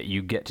that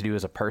you get to do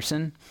as a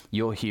person,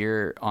 you'll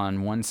hear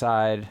on one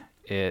side,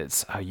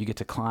 it's you get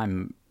to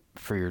climb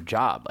for your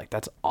job. Like,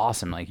 that's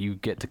awesome. Like, you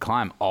get to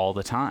climb all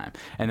the time.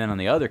 And then on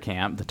the other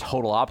camp, the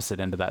total opposite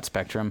end of that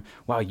spectrum,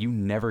 wow, you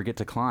never get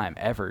to climb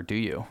ever, do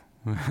you?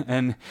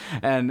 and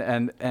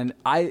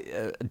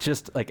I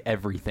just like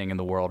everything in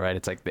the world, right?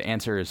 It's like the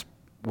answer is,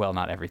 well,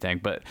 not everything,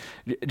 but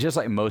just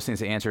like most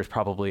things, the answer is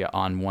probably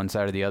on one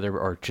side or the other,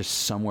 or just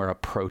somewhere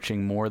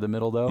approaching more the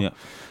middle, though. Yeah.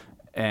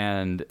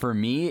 And for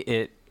me,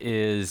 it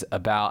is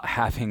about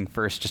having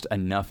first just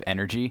enough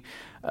energy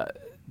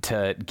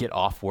to get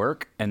off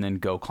work and then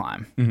go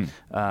climb.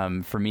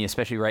 Mm-hmm. For me,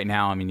 especially right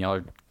now, I mean, y'all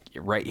are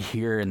right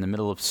here in the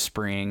middle of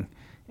spring,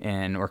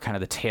 or kind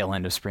of the tail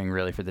end of spring,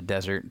 really, for the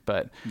desert.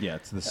 But yeah,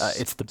 it's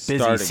the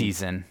busy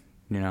season.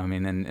 I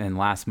mean, and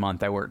last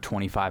month I worked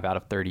 25 out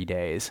of 30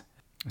 days.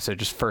 So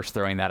just first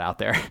throwing that out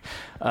there.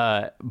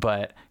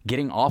 But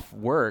getting off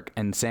work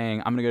and saying,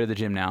 I'm going to go to the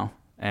gym now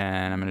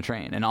and I'm going to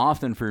train. And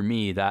often for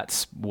me,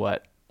 that's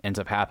what ends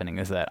up happening,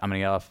 is that I'm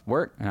going to get off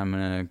work and I'm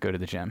going to go to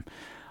the gym.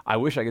 I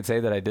wish I could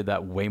say that I did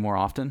that way more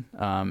often.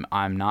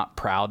 I'm not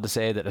proud to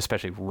say that,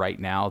 especially right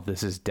now,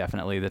 this is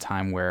definitely the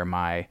time where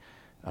my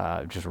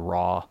just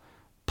raw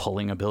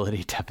pulling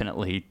ability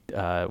definitely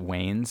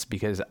wanes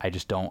because I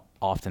just don't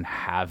often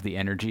have the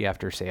energy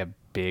after, say, a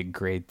big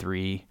grade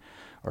 3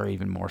 or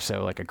even more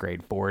so like a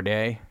grade 4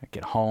 day. I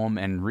get home,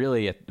 and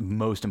really the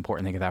most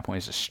important thing at that point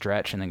is to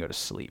stretch and then go to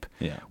sleep.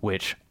 Yeah.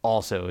 Which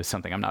also is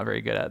something I'm not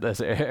very good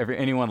at.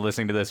 Anyone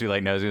listening to this who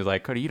like knows, who's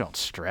like, Cody, you don't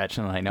stretch.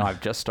 And I'm like, no,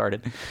 I've just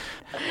started.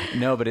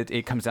 No, but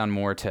it comes down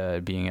more to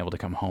being able to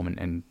come home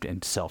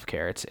and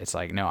self-care. It's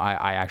like, no,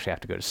 I actually have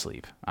to go to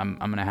sleep. I'm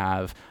going to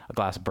have a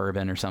glass of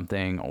bourbon or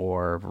something,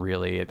 or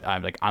really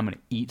I'm going to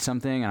eat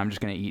something, and I'm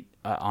just going to eat,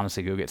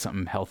 honestly, go get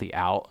something healthy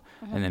out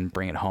and then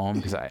bring it home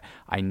because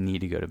I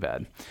need to go to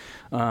bed.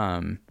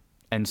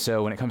 And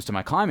so when it comes to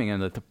my climbing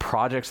and the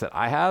projects that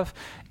I have,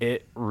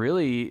 it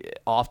really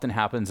often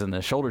happens in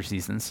the shoulder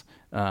seasons.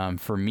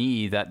 For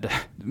me, that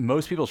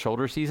most people's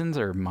shoulder seasons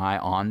are my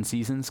on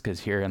seasons, because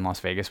here in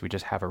Las Vegas, we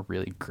just have a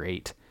really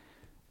great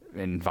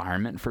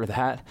environment for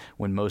that.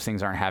 When most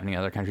things aren't happening in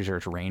other countries or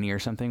it's rainy or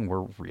something,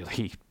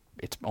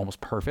 it's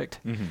almost perfect.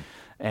 Mm-hmm.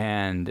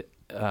 And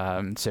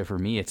so for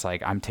me, it's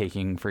like I'm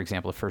taking, for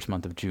example, the first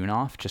month of June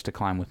off just to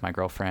climb with my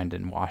girlfriend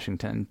in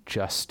Washington,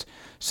 just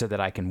so that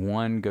I can,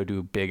 one, go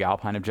do big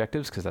alpine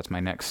objectives, because that's my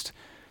next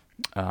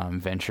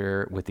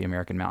venture with the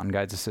American Mountain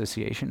Guides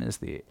Association, is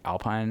the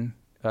alpine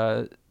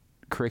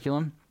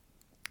curriculum.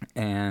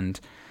 And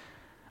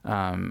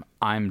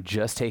I'm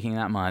just taking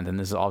that month, and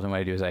this is often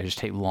what I do, is I just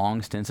take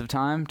long stints of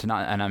time to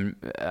not, and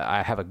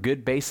I have a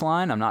good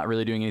baseline. I'm not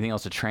really doing anything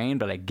else to train,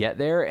 but I get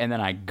there and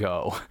then I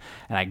go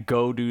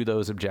do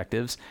those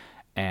objectives,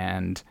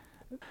 and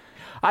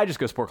I just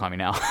go sport climbing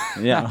now.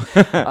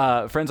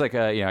 Yeah. Friends like,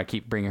 I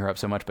keep bringing her up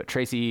so much, but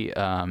Tracy,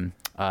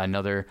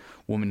 another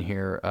woman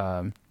here,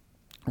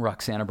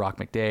 Roxana Brock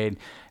McDade,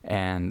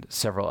 and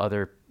several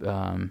other,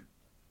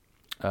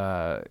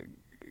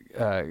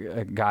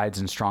 guides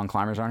and strong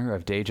climbers on here who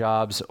have day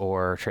jobs,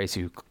 or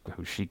Tracy,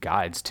 who she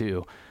guides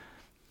too.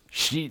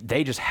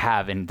 They just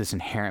have this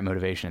inherent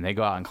motivation. They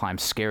go out and climb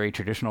scary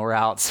traditional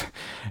routes,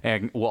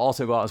 and will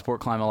also go out and sport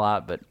climb a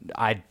lot. But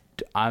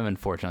I'm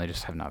unfortunately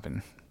just have not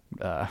been.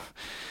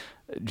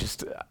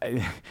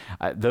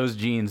 Those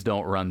genes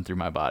don't run through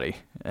my body,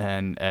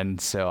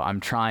 and so I'm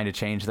trying to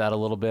change that a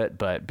little bit.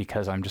 But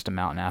because I'm just a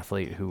mountain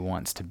athlete who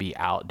wants to be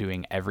out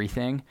doing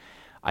everything,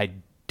 I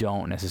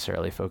don't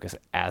necessarily focus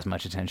as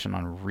much attention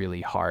on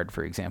really hard,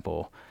 for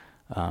example,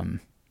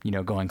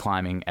 going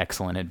climbing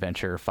excellent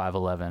adventure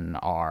 511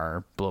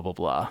 R blah blah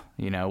blah,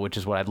 which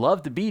is what I'd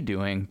love to be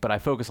doing, but I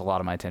focus a lot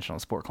of my attention on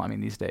sport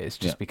climbing these days,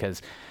 just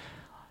because,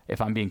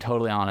 if I'm being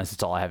totally honest,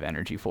 it's all I have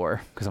energy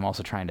for, because I'm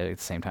also trying to at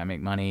the same time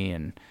make money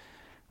and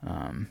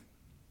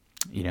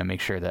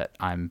make sure that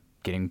I'm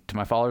getting to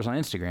my followers on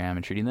Instagram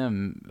and treating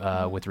them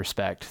with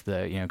respect,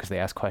 because they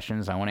ask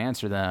questions, I want to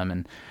answer them.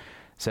 And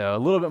so a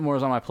little bit more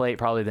is on my plate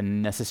probably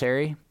than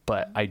necessary,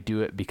 but I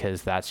do it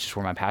because that's just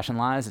where my passion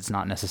lies. It's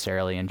not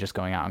necessarily in just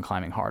going out and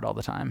climbing hard all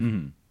the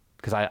time,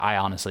 because I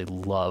honestly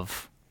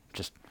love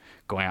just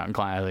going out and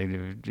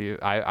climbing.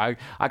 I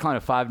climbed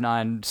a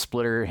 5.9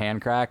 splitter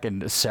hand crack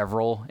and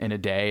several in a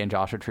day in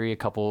Joshua Tree, a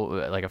couple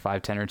like a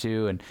 5.10 or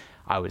 2, and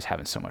I was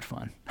having so much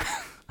fun.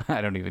 I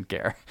don't even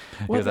care,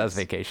 because that's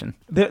vacation.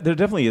 There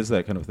definitely is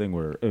that kind of thing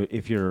where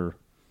if you're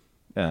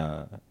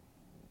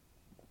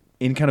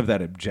in kind of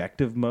that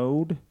objective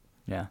mode,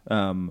 yeah.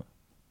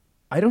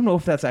 I don't know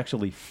if that's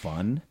actually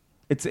fun.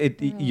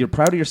 You're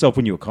proud of yourself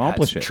when you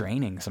accomplish it.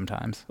 Training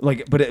sometimes.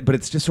 But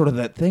it's just sort of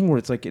that thing where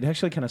it's like it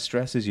actually kind of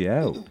stresses you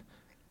out.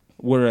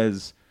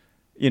 Whereas,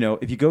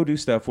 if you go do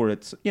stuff where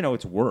it's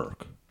it's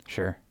work,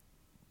 sure,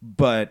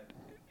 but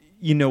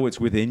it's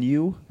within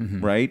you,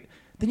 right?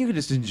 Then you can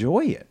just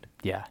enjoy it.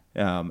 Yeah.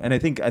 And I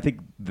think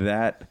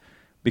that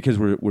because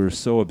we're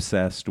so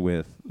obsessed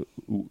with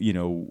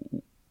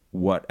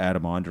what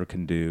Adam Ondra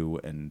can do,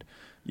 and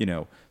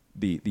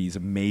these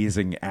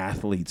amazing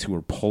athletes who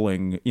are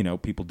pulling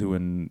people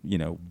doing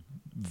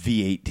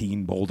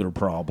V18 boulder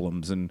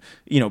problems, and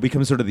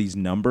become sort of these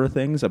number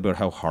things about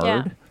how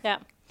hard. Yeah.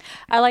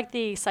 I like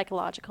the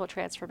psychological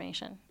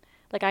transformation.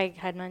 Like I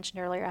had mentioned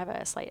earlier, I have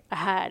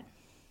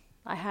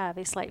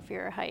a slight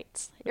fear of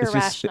heights.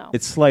 Irrational.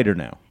 It's slighter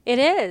now. It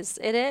is.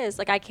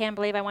 Like, I can't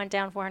believe I went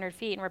down 400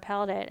 feet and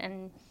rappelled it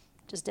and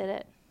just did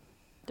it.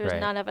 There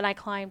was none of it. I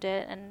climbed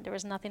it, and there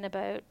was nothing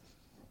about,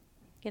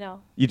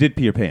 You did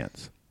pee your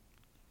pants.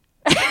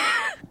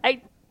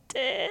 I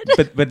did.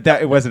 But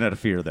it wasn't out of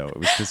fear, though. It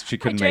was just she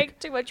couldn't drank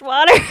too much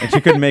water. And she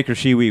couldn't make her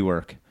shiwi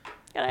work.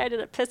 And I ended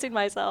up pissing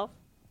myself.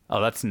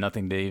 Oh, that's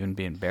nothing to even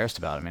be embarrassed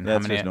about. I mean,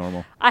 that's just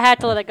normal. I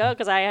had to let it go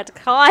because I had to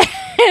climb.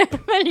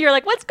 And you're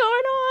like, what's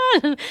going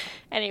on?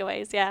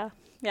 Anyways, yeah.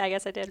 Yeah, I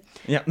guess I did.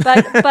 Yeah.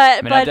 But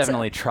I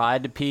definitely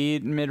tried to pee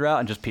mid-route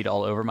and just peed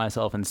all over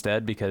myself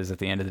instead, because at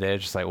the end of the day,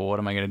 it's just like, well, what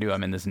am I going to do?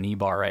 I'm in this knee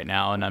bar right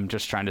now, and I'm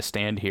just trying to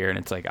stand here, and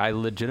it's like, I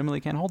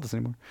legitimately can't hold this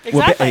anymore.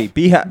 Exactly.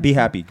 Well, be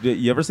happy.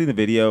 You ever seen the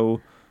video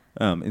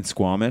in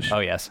Squamish? Oh,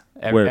 yes.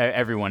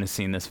 Everyone has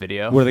seen this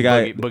video. Where the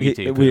guy... Boogie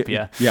Tube,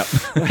 yeah. Yeah.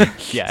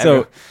 Yeah.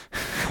 So,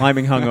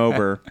 climbing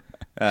hungover,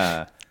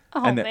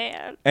 Oh, and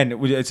man. And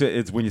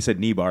it's when you said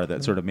knee bar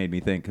that sort of made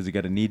me think, because he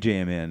got a knee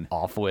jam in.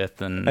 Off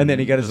with and then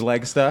he got his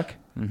leg stuck.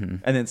 Mm-hmm.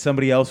 And then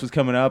somebody else was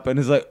coming up and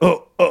is like,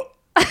 oh,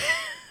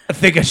 I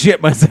think I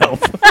shit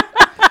myself.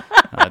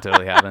 That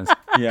totally happens.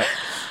 Yeah.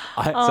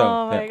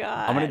 Oh my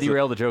God. I'm going to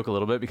derail the joke a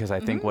little bit because I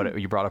think what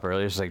you brought up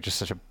earlier is like just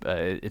such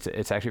a,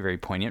 it's actually very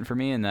poignant for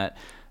me in that,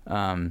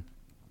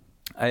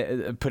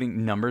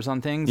 putting numbers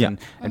on things and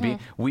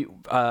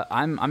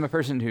I'm a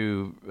person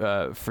who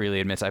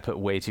freely admits I put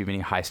way too many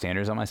high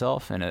standards on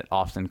myself, and it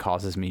often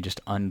causes me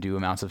just undue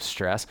amounts of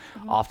stress.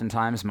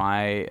 Oftentimes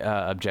my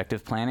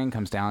objective planning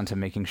comes down to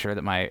making sure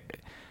that my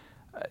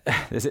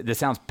this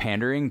sounds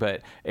pandering,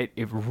 but it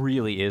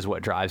really is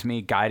what drives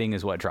me. Guiding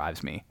is what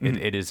drives me.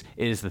 It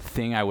is the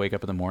thing I wake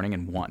up in the morning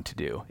and want to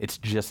do. It's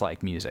just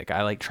like music.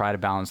 I like try to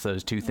balance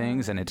those two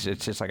things, and it's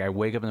just like I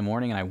wake up in the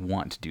morning and I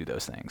want to do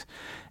those things.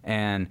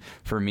 And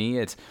for me,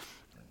 it's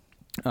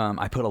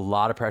I put a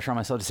lot of pressure on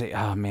myself to say,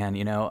 oh man,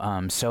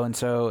 so and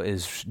so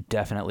is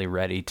definitely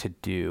ready to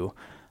do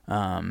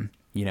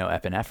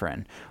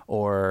epinephrine,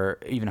 or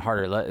even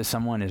harder,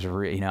 someone is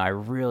I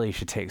really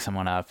should take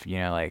someone up,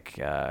 like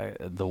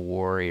the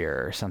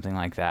Warrior or something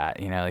like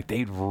that, like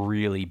they'd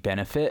really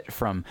benefit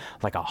from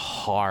like a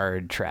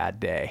hard trad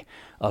day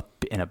up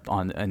in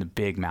the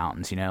big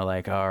mountains,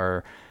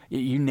 or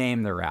you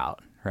name the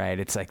route, right?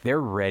 It's like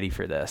they're ready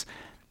for this.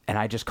 And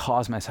I just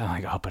cause myself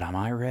like, oh, but am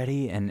I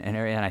ready? And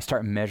I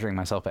start measuring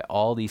myself by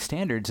all these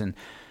standards. And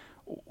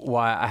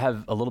why I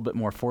have a little bit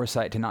more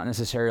foresight to not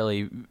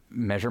necessarily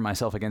measure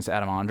myself against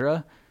Adam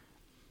Ondra,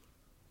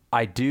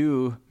 I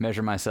do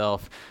measure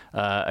myself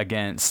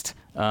against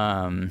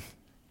other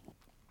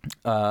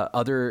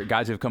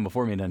guys who have come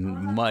before me and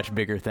done much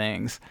bigger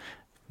things.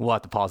 We'll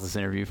have to pause this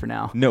interview for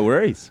now. No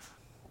worries.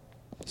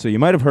 So you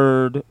might have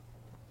heard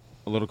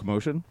a little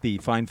commotion. The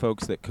fine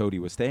folks that Cody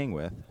was staying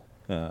with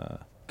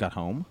got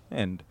home,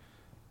 and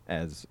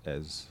as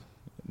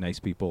nice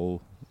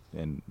people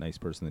and nice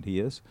person that he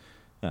is,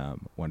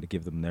 wanted to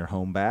give them their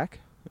home back.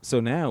 So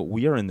now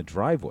we are in the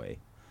driveway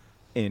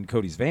in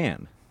Cody's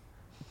van.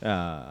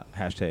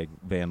 Hashtag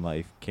van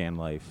life, can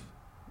life,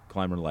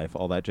 climber life,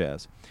 all that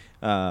jazz.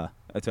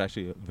 It's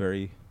actually a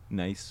very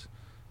nice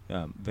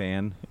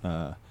van,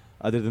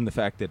 other than the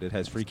fact that it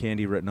has free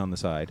candy written on the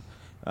side,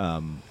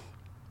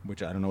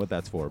 which I don't know what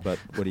that's for, but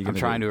what are you going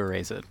to do? I'm trying to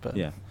erase it. But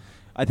yeah.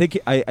 I think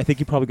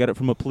you probably got it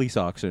from a police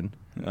auction.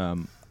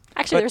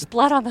 Actually, there's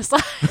blood on the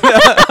side.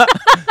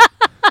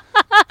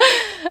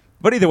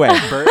 But either way,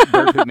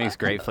 bird poop makes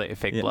great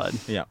fake blood.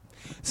 Yeah.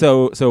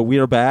 So we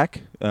are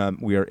back.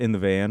 We are in the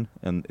van,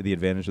 and the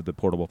advantage of the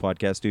portable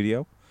podcast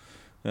studio.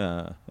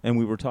 And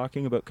we were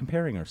talking about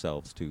comparing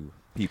ourselves to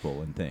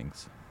people and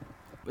things.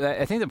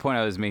 I think the point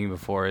I was making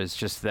before is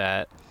just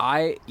that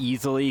I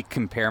easily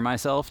compare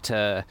myself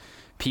to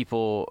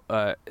people.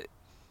 A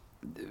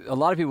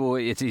lot of people,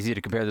 it's easy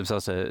to compare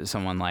themselves to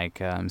someone like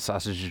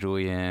Sausage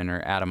Julian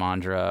or Adam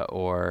Ondra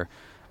or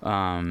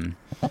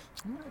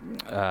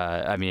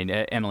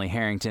Emily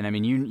Harrington. I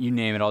mean, you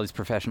name it, all these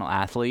professional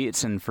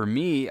athletes. And for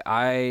me,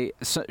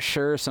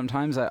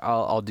 sometimes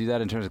I'll do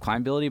that in terms of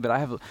climbability, but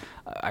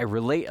I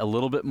relate a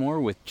little bit more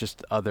with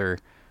just other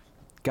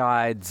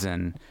guides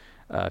and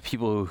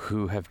people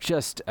who have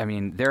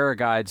there are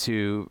guides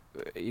who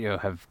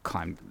have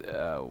climbed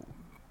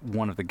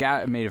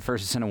made a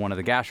first ascent of one of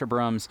the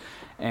Gasherbrum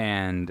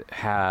and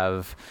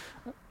have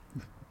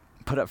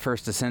put up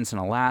first ascents in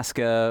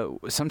Alaska,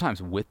 sometimes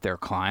with their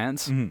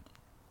clients. Mm-hmm.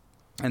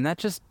 And that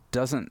just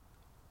doesn't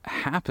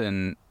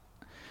happen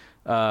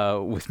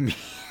with me.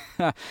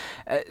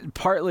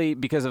 Partly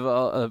because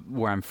of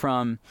where I'm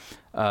from,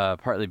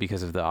 partly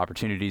because of the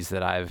opportunities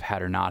that I've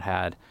had or not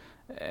had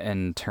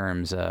in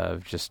terms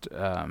of just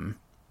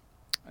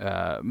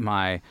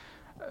my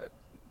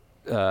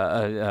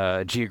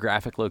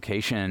geographic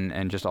location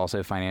and just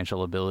also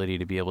financial ability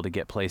to be able to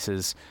get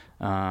places.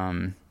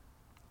 And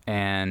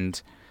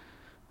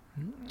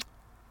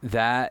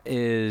that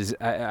is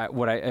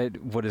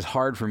what is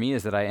hard for me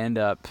is that I end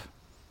up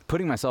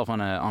putting myself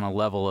on a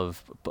level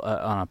of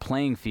on a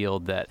playing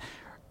field that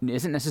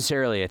isn't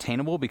necessarily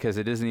attainable, because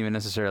it isn't even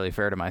necessarily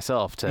fair to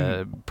myself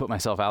to put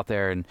myself out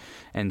there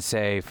and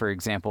say, for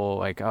example,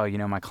 like, oh,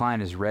 my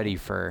client is ready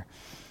for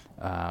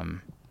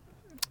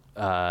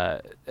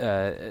that,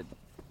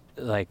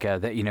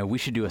 we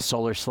should do a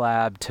solar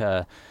slab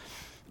to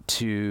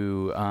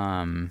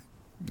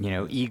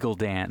Eagle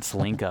Dance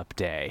Link Up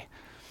Day.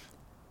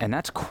 And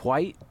that's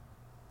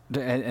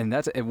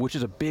which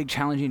is a big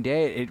challenging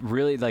day. It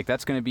really,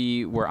 that's going to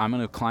be where I'm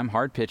going to climb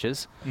hard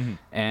pitches,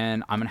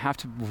 and I'm going to have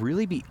to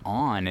really be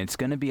on. It's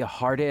going to be a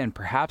hard day, and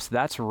perhaps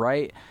that's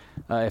right.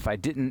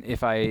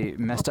 If I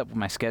messed up with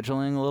my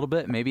scheduling a little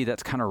bit, maybe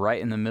that's kind of right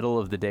in the middle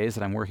of the days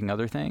that I'm working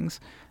other things.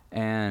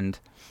 And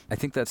I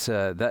think that's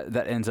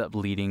that ends up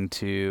leading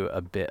to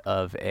a bit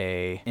of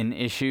an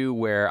issue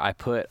where I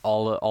put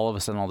all of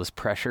a sudden all this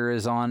pressure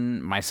is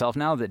on myself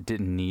now that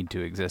didn't need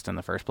to exist in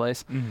the first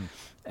place. Mm-hmm.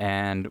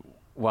 And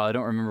while I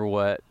don't remember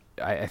what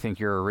I think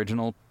your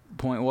original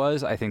point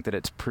was, I think that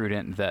it's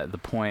prudent that the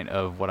point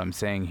of what I'm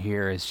saying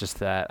here is just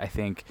that I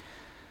think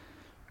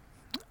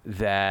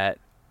that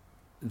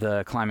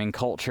the climbing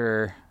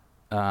culture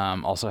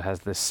also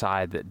has this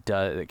side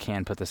that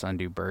can put this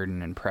undue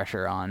burden and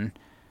pressure on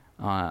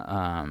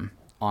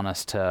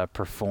us to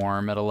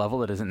perform at a level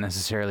that isn't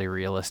necessarily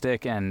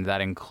realistic, and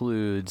that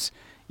includes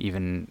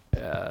even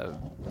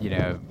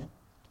the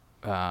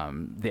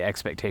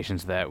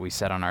expectations that we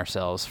set on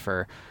ourselves.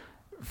 For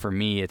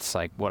me, it's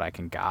like what I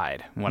can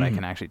guide, what I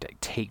can actually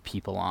take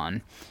people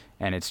on,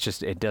 and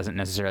it doesn't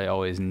necessarily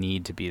always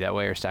need to be that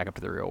way or stack up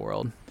to the real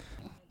world.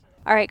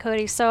 All right,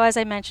 Cody. So as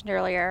I mentioned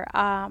earlier,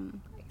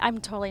 I'm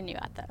totally new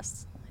at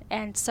this.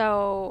 And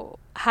so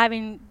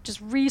having just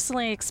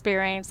recently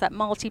experienced that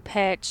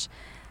multi-pitch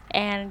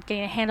and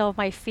getting a handle of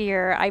my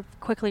fear, I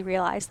quickly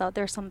realized that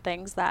there's some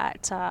things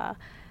that I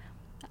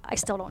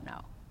still don't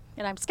know.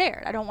 And I'm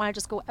scared. I don't want to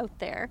just go out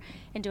there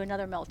and do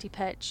another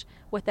multi-pitch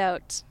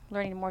without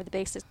learning more of the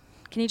basics.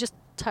 Can you just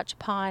touch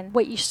upon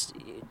what you,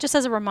 just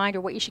as a reminder,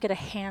 what you should get a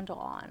handle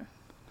on?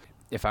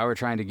 If I were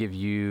trying to give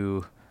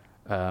you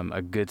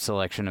a good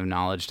selection of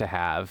knowledge to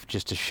have,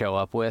 just to show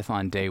up with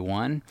on day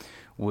one,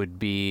 would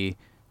be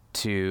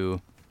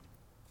to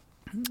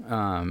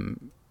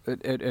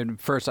at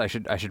first I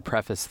should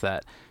preface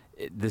that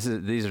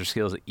these are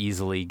skills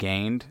easily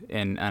gained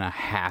in a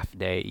half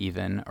day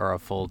even, or a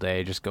full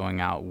day, just going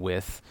out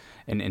with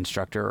an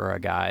instructor or a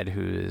guide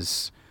who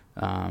is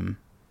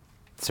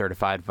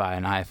certified by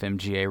an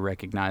IFMGA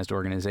recognized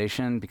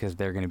organization, because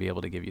they're going to be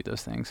able to give you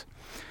those things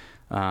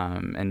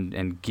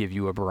and give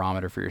you a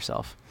barometer for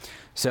yourself.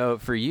 So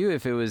for you,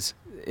 if it was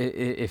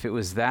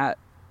that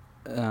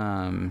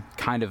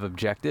kind of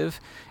objective,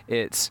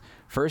 it's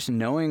first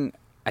knowing,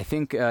 I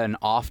think an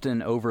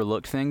often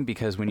overlooked thing,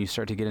 because when you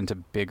start to get into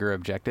bigger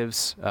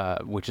objectives,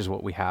 which is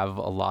what we have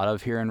a lot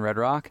of here in Red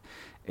Rock,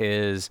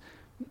 is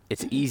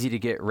it's easy to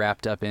get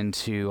wrapped up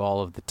into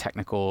all of the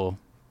technical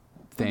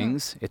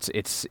things.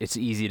 It's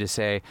easy to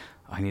say,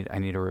 I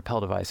need a rappel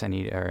device.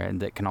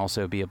 And that can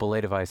also be a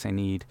belay device. I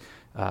need,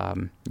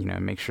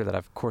 make sure that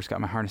I've of course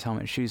got my harness,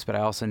 helmet, and shoes, but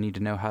I also need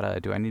to know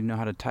do I need to know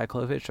how to tie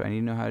clove hitch? Do I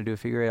need to know how to do a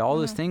figure eight? All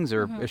those things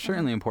are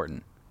certainly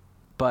important,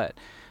 but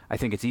I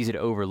think it's easy to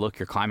overlook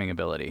your climbing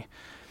ability.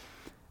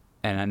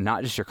 And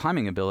not just your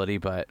climbing ability,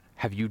 but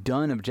have you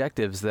done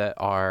objectives that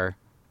are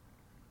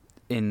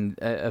in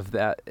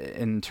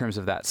terms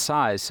of that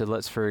size? So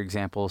let's, for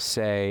example,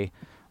 say,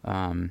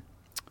 using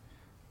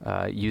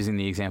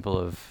the example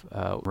of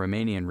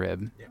Romanian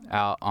rib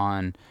out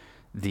on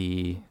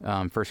the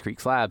First Creek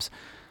slabs,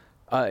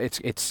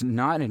 it's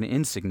not an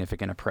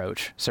insignificant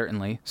approach,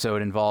 certainly. So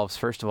it involves,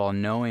 first of all,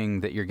 knowing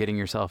that you're getting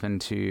yourself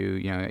into,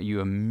 you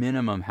a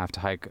minimum have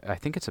to hike. I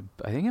think it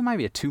might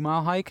be a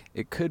 2-mile hike.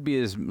 It could be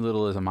as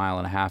little as 1.5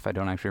 miles. I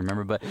don't actually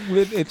remember, but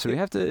so we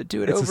have to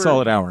do it over. It's a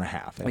solid hour and a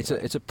half.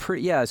 Anyway. It's a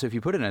pretty, so if you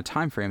put it in a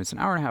time frame, it's an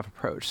 1.5 hour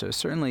approach. So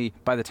certainly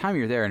by the time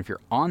you're there, and if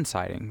you're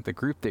on-siting the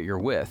group that you're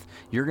with,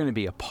 you're going to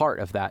be a part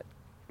of that.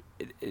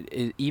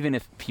 Even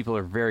if people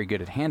are very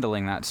good at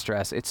handling that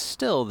stress, it's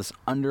still this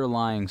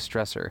underlying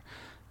stressor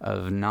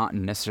of not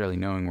necessarily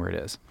knowing where it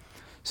is.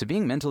 So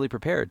being mentally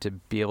prepared to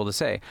be able to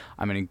say,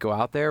 I'm going to go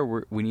out there,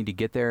 we need to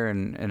get there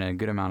in a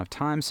good amount of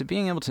time. So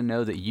being able to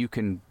know that you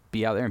can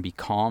be out there and be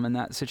calm in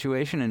that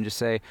situation and just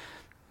say,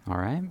 all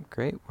right,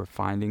 great, we're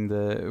finding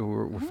the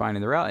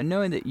route, and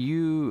knowing that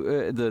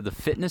you the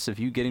fitness of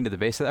you getting to the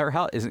base of that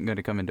route isn't going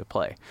to come into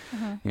play.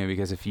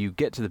 Because if you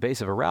get to the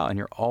base of a route and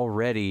you're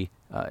already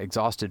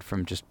exhausted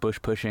from just bush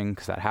pushing,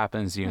 because that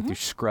happens, through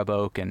scrub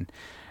oak and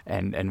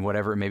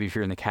whatever, maybe if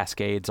you're in the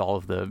Cascades, all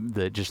of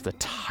the just the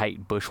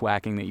tight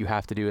bushwhacking that you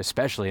have to do,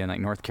 especially in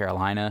like North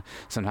Carolina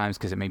sometimes,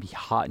 because it may be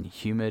hot and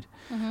humid.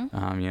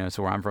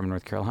 So where I'm from in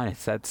North Carolina,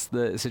 that's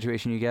the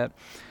situation you get.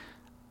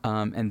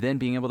 And then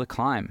being able to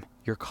climb.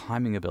 Your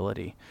climbing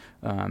ability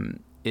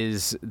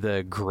is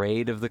the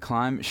grade of the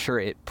climb. Sure,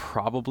 it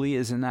probably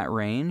is in that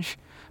range,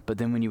 but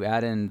then when you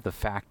add in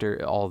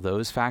all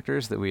those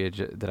factors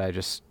that I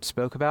just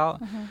spoke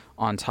about,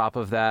 on top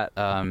of that,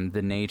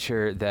 the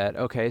nature that,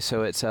 okay,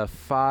 so it's a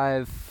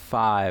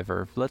 5.5,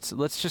 or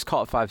let's just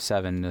call it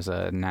 5.7 as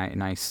a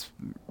nice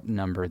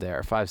number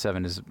there.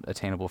 5.7 is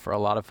attainable for a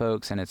lot of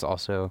folks, and it's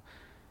a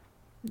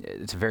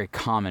very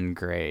common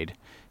grade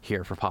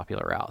here for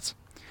popular routes.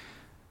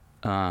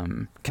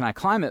 Can I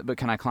climb it, but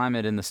can I climb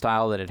it in the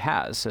style that it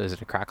has? So is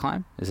it a crack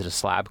climb? Is it a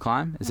slab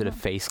climb? Is it a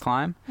face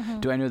climb?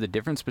 Do I know the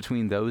difference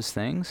between those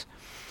things?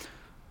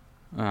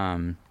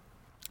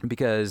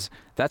 Because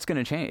that's going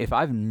to change. If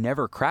I've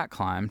never crack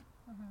climbed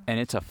and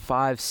it's a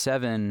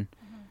 5.7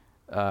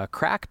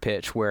 crack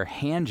pitch where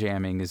hand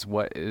jamming is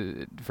what,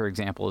 for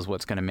example, is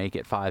what's going to make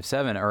it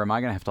 5.7, or am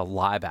I going to have to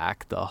lie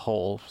back the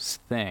whole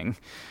thing,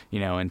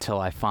 until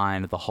I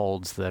find the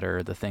holds that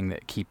are the thing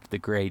that keep the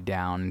grade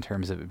down in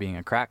terms of it being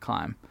a crack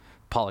climb?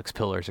 Pollux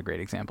Pillar is a great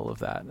example of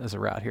that as a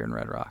route here in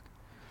Red Rock,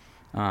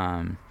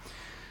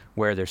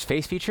 where there's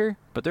face feature,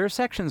 but there are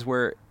sections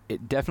where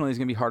it definitely is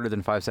going to be harder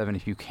than 5.7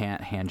 if you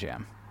can't hand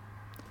jam.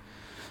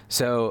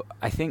 So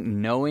I think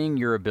knowing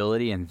your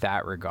ability in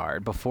that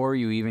regard before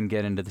you even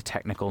get into the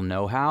technical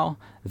know-how,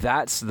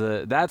 that's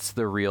the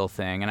real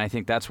thing. And I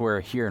think that's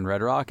where here in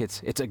Red Rock,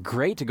 it's a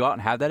great to go out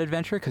and have that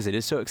adventure because it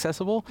is so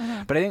accessible.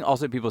 But I think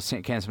also people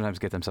can sometimes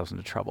get themselves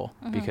into trouble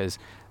because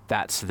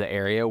that's the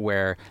area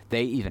where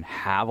they even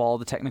have all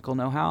the technical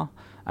know-how.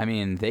 I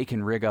mean, they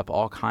can rig up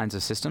all kinds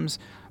of systems,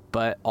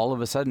 but all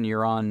of a sudden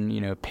you're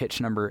on,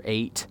 pitch number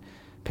 8,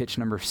 pitch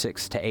number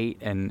 6 to 8,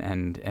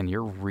 and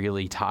you're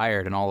really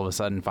tired, and all of a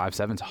sudden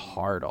 5/7's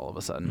hard all of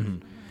a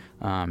sudden.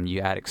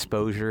 You add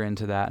exposure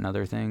into that and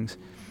other things,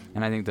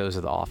 and I think those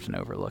are the often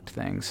overlooked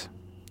things.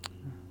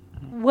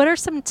 What are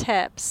some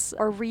tips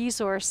or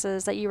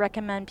resources that you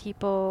recommend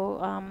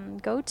people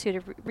go to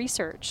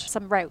research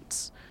some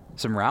routes?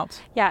 Some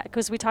routes? Yeah,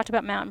 because we talked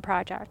about Mountain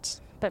Project,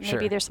 but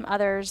maybe there's some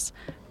others,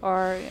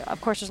 or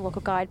of course there's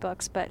local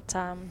guidebooks, but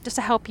just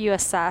to help you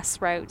assess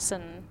routes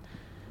and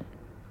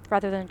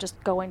rather than just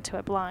go into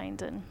it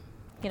blind and,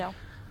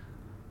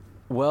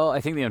 Well, I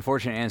think the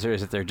unfortunate answer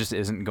is that there just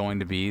isn't going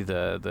to be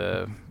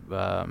the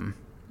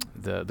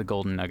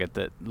golden nugget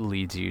that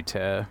leads you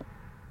to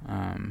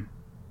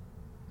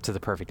the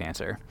perfect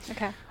answer.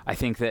 Okay. I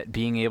think that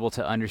being able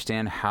to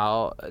understand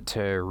how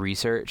to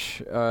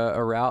research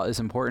a route is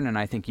important, and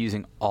I think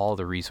using all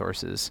the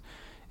resources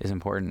is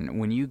important.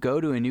 When you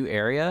go to a new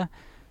area,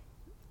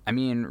 I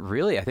mean,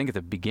 really, I think at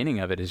the beginning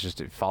of it is just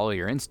to follow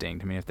your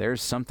instinct. I mean, if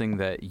there's something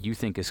that you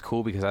think is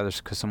cool because either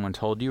because someone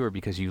told you or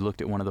because you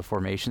looked at one of the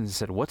formations and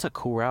said, what's a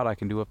cool route I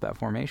can do up that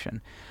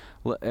formation?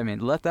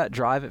 Let that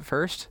drive at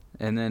first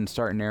and then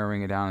start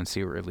narrowing it down and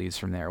see where it leads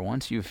from there.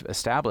 Once you've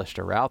established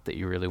a route that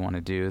you really want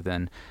to do,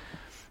 then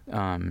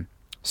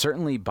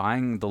certainly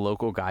buying the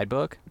local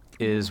guidebook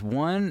is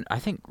one, I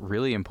think,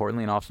 really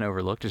importantly and often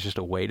overlooked, is just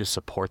a way to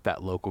support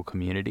that local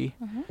community.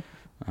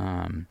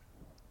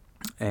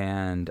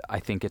 And I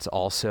think it's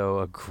also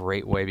a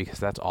great way because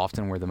that's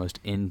often where the most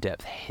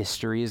in-depth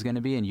history is going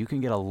to be, and you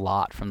can get a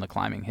lot from the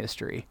climbing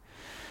history.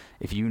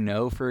 If you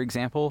know, for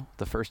example,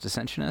 the first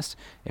ascensionist,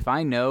 if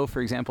I know,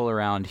 for example,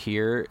 around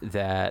here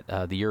that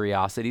the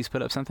Uriosities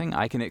put up something,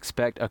 I can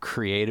expect a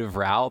creative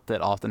route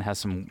that often has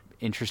some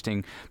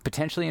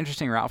potentially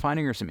interesting route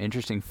finding or some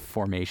interesting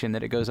formation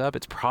that it goes up.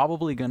 It's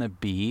probably going to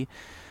be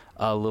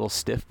a little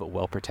stiff but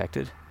well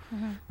protected.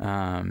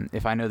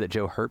 If I know that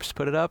Joe Herbst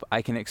put it up,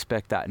 I can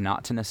expect that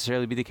not to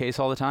necessarily be the case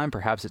all the time.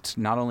 Perhaps it's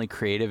not only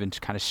creative and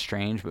kind of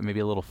strange, but maybe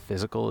a little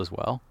physical as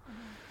well.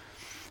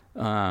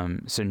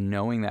 So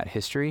knowing that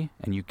history,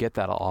 and you get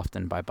that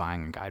often by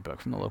buying a guidebook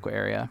from the local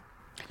area.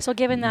 So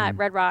given that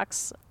Red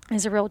Rocks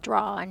is a real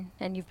draw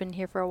and you've been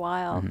here for a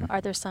while,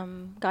 are there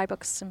some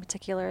guidebooks in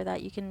particular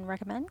that you can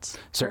recommend?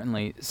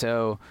 Certainly.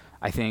 So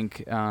I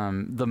think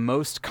the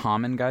most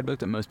common guidebook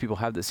that most people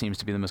have that seems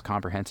to be the most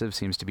comprehensive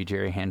seems to be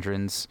Jerry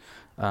Hendren's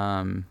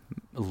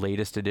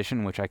latest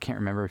edition, which I can't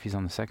remember if he's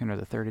on the second or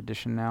the third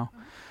edition now.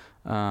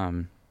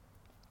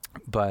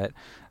 But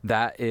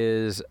that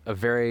is a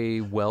very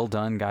well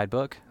done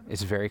guidebook.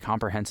 It's very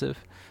comprehensive.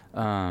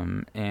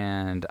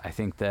 And I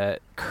think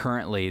that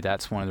currently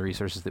that's one of the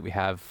resources that we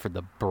have for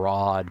the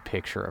broad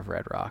picture of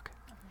Red Rock.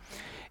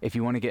 If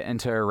you want to get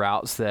into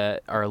routes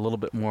that are a little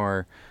bit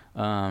more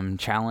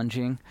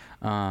challenging,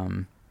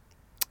 the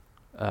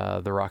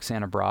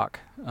Roxana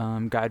Brock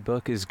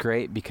guidebook is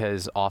great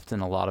because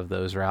often a lot of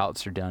those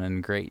routes are done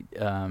in great,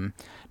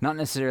 not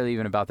necessarily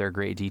even about their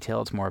great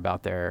detail. It's more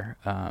about their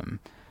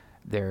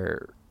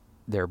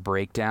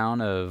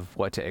breakdown of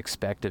what to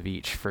expect of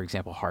each. For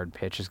example, hard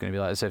pitch is going to be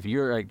like, so if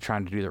you're like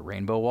trying to do the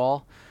rainbow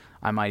wall,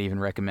 I might even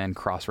recommend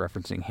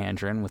cross-referencing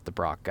Handren with the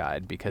Brock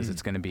guide because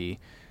it's going to be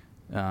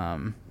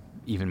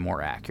even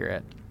more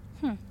accurate.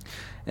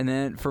 And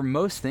then for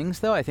most things,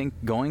 though, I think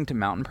going to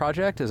Mountain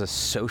Project as a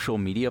social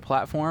media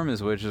platform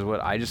which is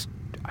what I just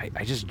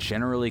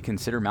generally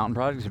consider Mountain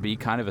Project to be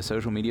kind of a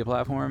social media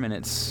platform, and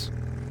it's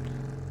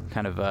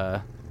kind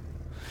of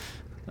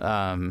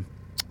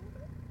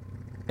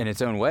in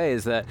its own way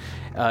is that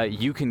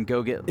you can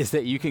go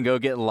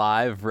get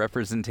live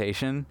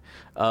representation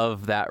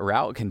of that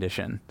route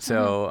condition.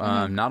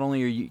 So not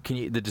only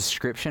the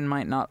description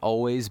might not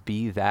always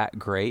be that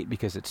great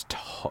because it's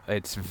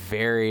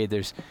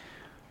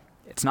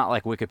not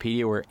like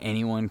Wikipedia where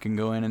anyone can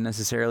go in and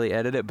necessarily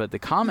edit it, but the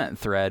comment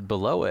thread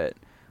below it,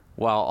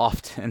 while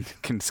often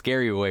can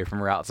scare you away from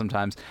a route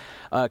sometimes,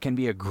 can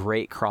be a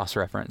great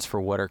cross-reference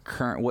for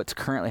what's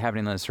currently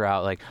happening on this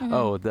route. Like,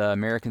 the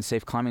American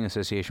Safe Climbing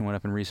Association went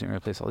up and recently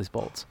replaced all these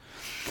bolts.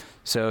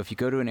 So if you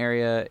go to an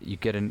area, you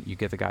get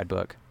the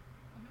guidebook,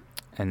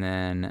 and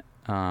then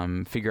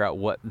figure out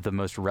what the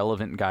most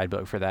relevant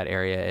guidebook for that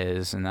area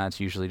is, and that's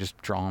usually just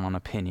drawn on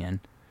opinion.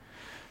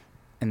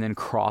 And then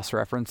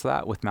cross-reference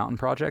that with Mountain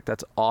Project.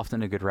 That's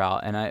often a good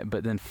route.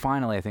 But then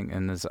finally, I think,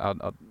 and this I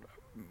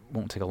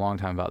won't take a long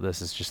time about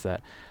this, it's just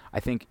that I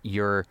think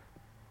your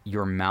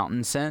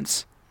mountain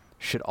sense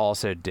should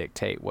also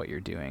dictate what you're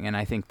doing. And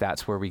I think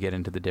that's where we get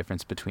into the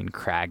difference between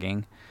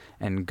cragging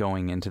and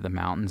going into the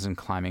mountains and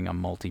climbing a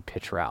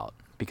multi-pitch route.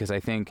 Because I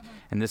think,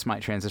 and this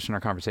might transition our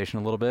conversation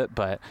a little bit,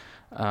 but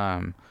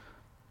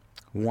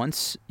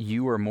once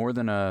you are more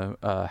than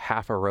a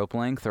half a rope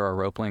length or a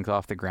rope length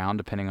off the ground,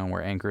 depending on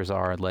where anchors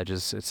are,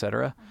 ledges,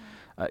 etc.,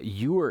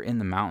 you are in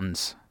the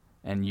mountains,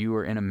 and you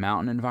are in a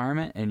mountain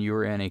environment, and you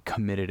are in a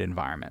committed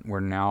environment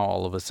where now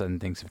all of a sudden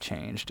things have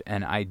changed.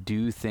 And I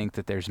do think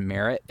that there's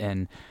merit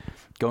in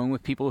going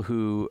with people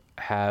who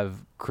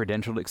have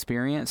credentialed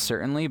experience,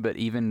 certainly, but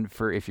even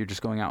for if you're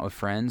just going out with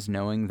friends,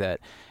 knowing that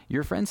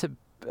your friends have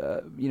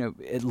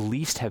at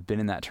least have been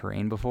in that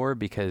terrain before,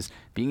 because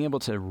being able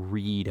to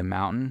read a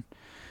mountain,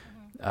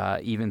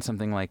 even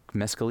something like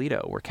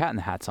Mescalito, where Cat in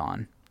the Hat's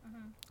on,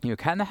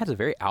 Cat in the Hat's a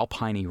very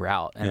alpine-y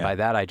route, and by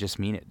that I just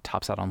mean it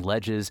tops out on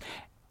ledges.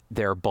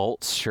 There are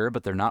bolts, sure,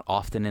 but they're not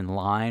often in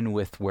line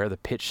with where the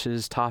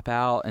pitches top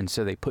out, and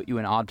so they put you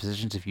in odd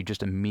positions if you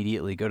just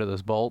immediately go to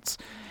those bolts.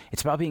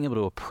 It's about being able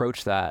to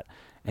approach that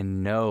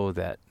and know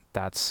that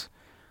that's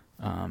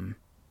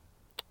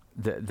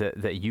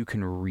that you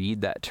can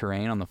read that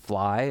terrain on the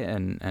fly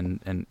and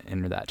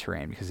enter that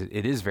terrain, because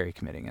it is very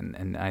committing,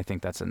 and I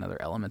think that's another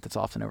element that's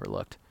often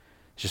overlooked.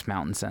 It's just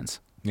mountain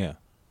sense. Yeah.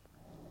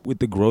 With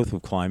the growth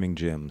of climbing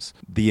gyms,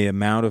 the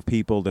amount of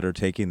people that are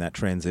taking that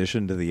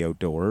transition to the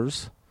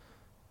outdoors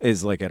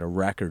is like at a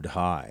record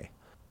high.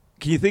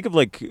 Can you think of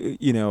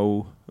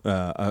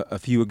a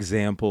few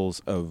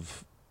examples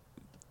of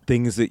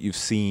things that you've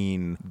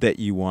seen that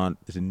you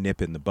want to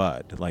nip in the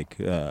bud? Like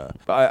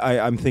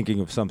I'm thinking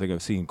of something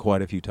I've seen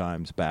quite a few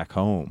times back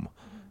home,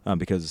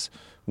 because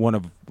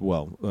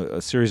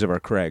a series of our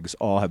Craigs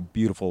all have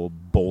beautiful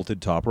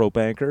bolted top rope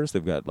anchors.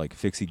 They've got like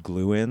fixie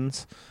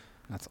glue-ins.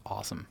 That's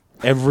awesome.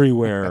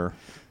 Everywhere.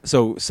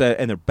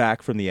 And they're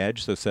back from the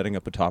edge, so setting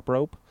up a top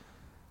rope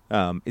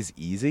is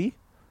easy.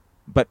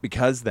 But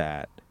because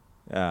that,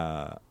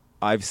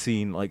 I've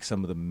seen like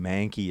some of the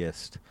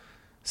mankiest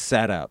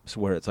setups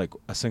where it's like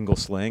a single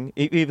sling,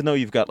 even though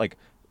you've got like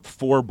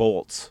 4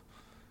 bolts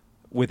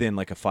within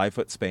like a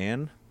 5-foot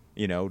span,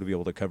 to be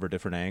able to cover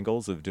different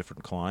angles of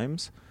different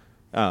climbs.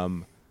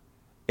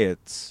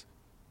 It's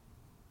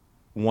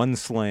one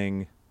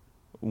sling,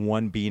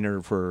 one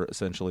beaner for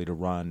essentially to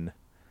run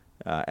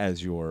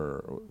as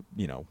your,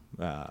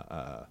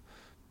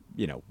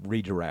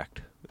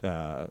 redirect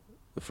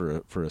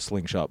for a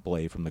slingshot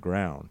blade from the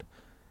ground.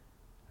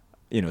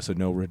 So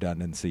no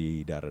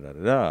redundancy,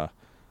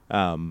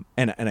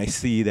 And I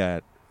see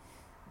that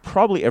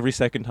probably every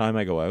second time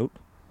I go out,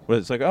 where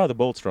it's like, oh, the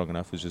bolt's strong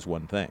enough is just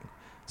one thing.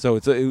 So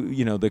it's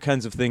the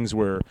kinds of things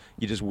where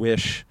you just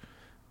wish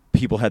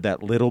people had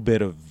that little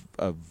bit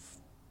of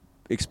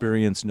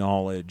experience,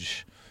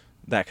 knowledge,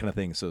 that kind of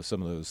thing, so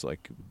some of those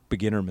like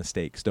beginner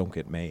mistakes don't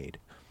get made.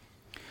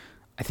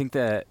 I think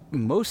that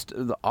most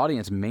of the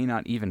audience may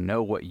not even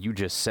know what you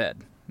just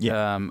said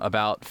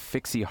about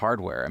fixie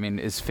hardware. I mean,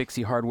 is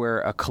fixie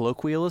hardware a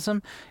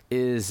colloquialism?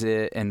 Is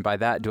it, and by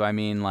that do I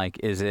mean like,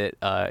 is it,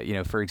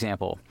 for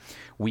example,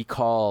 we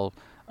call,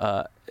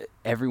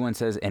 everyone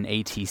says an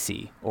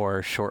ATC,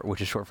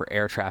 which is short for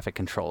air traffic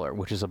controller,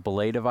 which is a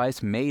belay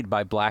device made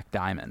by Black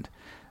Diamond.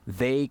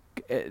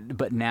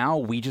 But now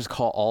we just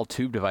call all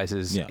tube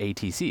devices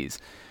ATCs.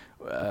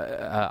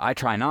 I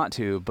try not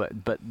to,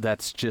 but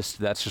that's just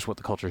what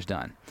the culture's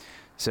done.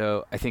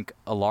 So I think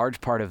a large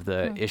part of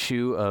the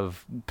issue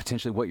of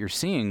potentially what you're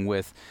seeing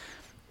with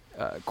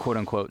quote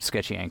unquote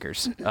sketchy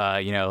anchors,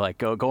 like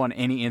go on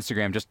any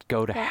Instagram, just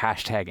go to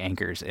hashtag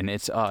anchors, and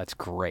it's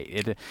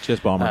great.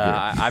 Just bomber gear.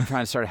 I'm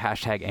trying to start a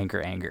hashtag anchor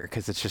anger,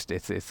 because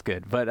it's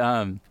good, but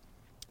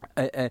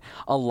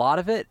a lot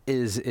of it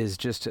is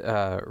just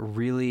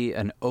really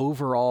an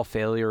overall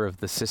failure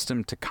of the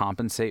system to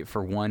compensate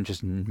for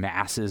just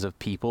masses of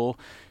people,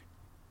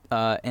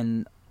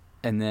 and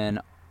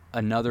then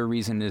another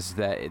reason is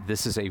that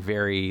this is a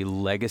very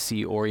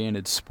legacy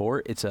oriented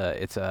sport. It's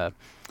a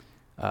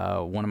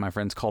one of my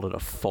friends called it a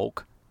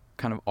folk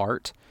kind of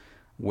art,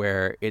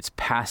 where it's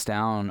passed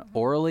down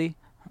orally,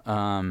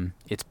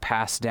 it's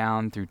passed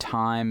down through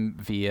time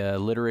via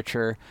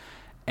literature.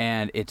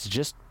 And it's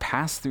just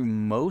passed through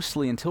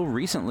mostly until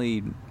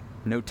recently,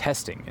 no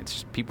testing. It's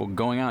just people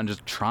going out and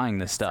just trying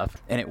this stuff.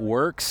 And it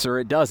works or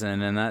it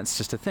doesn't, and that's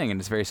just a thing. And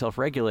it's very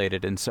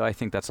self-regulated. And so I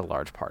think that's a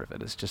large part of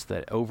it. It's just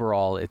that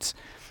overall it's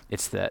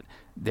that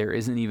there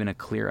isn't even a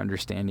clear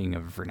understanding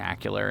of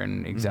vernacular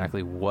and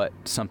exactly what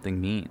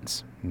something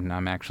means. And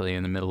I'm actually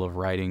in the middle of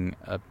writing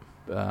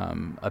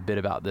a bit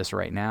about this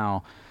right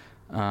now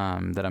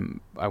that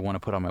I want to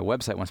put on my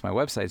website once my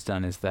website's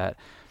done, is that,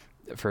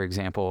 for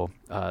example,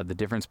 the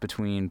difference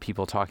between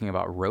people talking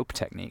about rope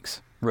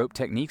techniques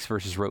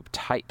versus rope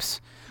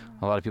types.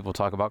 A lot of people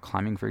talk about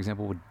climbing, for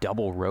example, with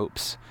double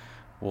ropes.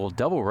 Well,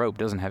 double rope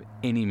doesn't have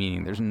any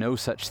meaning. There's no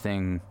such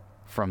thing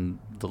from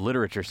the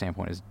literature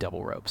standpoint as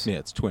double ropes. Yeah,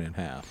 it's twin and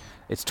half.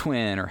 It's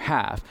twin or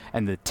half.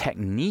 And the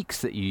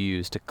techniques that you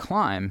use to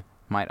climb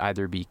might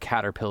either be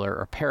caterpillar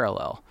or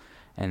parallel.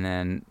 And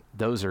then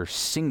those are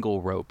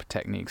single rope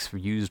techniques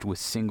used with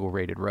single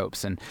rated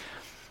ropes. And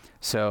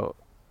so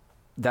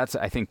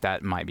I think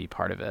that might be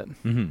part of it.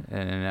 Mm-hmm.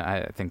 And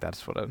I think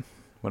that's what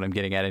I'm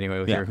getting at anyway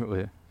with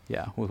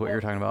with what you're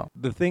talking about.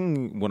 The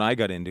thing when I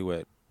got into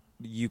it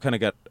you kind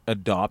of got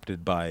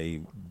adopted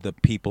by the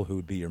people who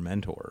would be your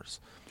mentors.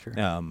 Sure.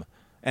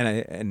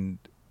 And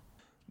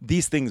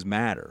these things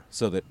matter,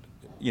 so that,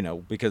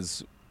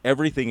 because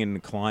everything in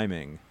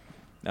climbing,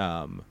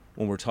 when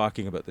we're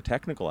talking about the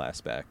technical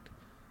aspect,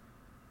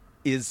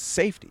 is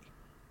safety.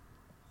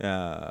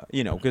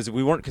 Because if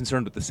we weren't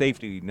concerned with the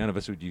safety, none of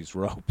us would use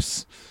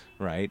ropes,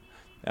 right?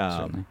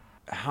 Certainly.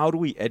 How do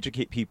we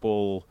educate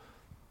people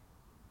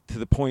to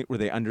the point where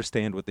they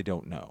understand what they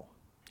don't know?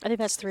 I think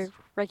that's through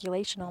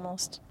regulation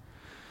almost.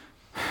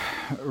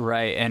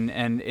 Right,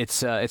 and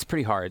it's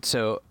pretty hard.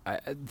 So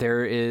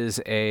there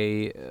is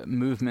a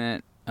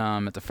movement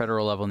at the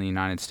federal level in the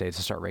United States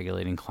to start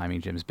regulating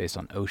climbing gyms based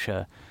on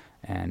OSHA,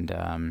 and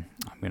I'm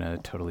going to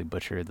totally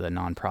butcher the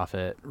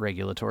nonprofit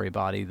regulatory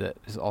body that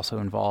is also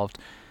involved.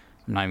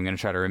 I'm not even going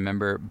to try to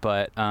remember,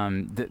 but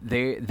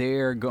they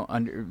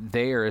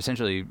are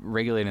essentially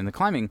regulating the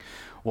climbing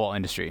wall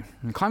industry.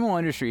 The climbing wall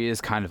industry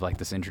is kind of like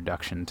this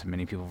introduction to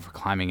many people for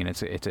climbing, and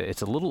it's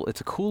a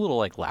cool little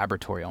like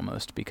laboratory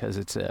almost, because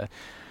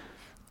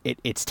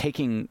it's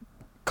taking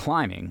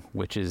climbing,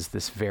 which is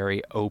this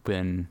very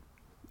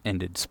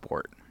open-ended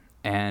sport,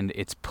 and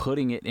it's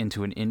putting it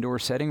into an indoor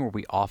setting where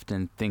we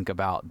often think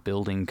about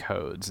building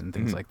codes and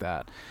things like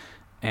that,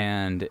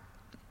 and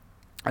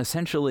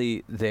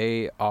essentially,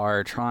 they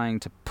are trying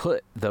to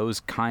put those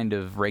kind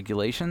of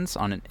regulations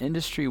on an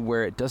industry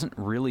where it doesn't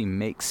really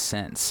make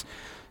sense.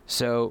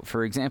 So,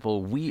 for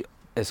example, we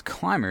as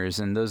climbers,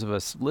 and those of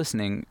us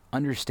listening,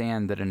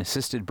 understand that an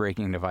assisted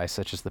braking device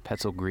such as the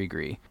Petzl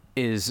Grigri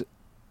is,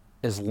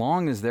 as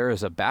long as there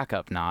is a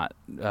backup knot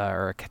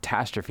or a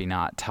catastrophe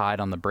knot tied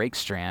on the brake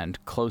strand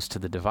close to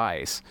the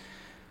device,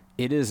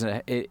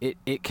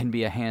 it can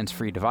be a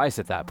hands-free device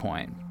at that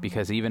point,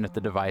 because even if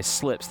the device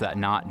slips, that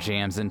knot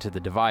jams into the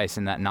device,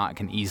 and that knot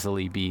can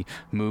easily be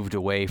moved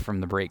away from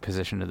the brake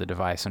position of the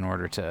device in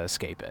order to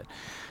escape it.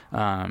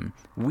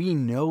 We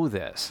know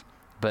this,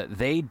 but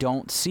they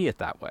don't see it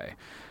that way.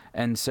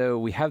 And so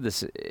we have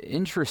this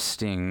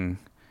interesting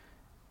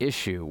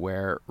issue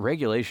where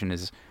regulation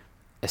is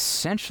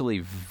essentially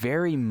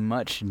very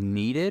much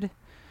needed,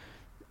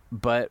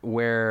 but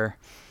where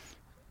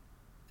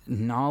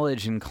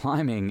knowledge in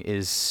climbing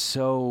is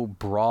so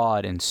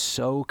broad and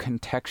so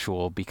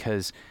contextual,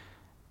 because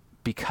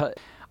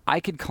I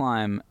could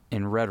climb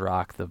in Red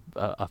Rock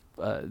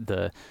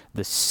the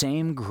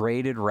same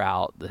graded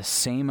route, the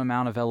same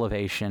amount of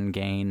elevation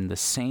gain, the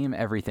same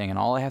everything, and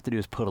all I have to do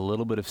is put a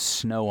little bit of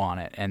snow on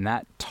it, and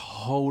that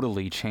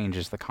totally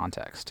changes the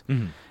context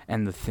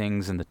and the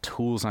things and the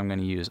tools I'm going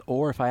to use.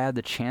 Or if I had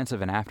the chance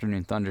of an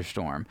afternoon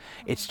thunderstorm,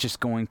 it's just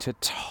going to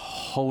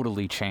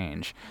totally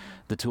change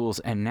the tools.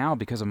 And now,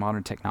 because of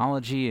modern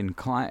technology and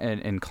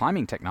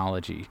climbing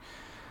technology,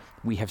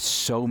 we have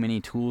so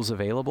many tools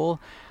available.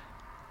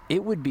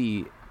 It would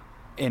be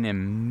an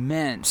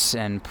immense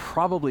and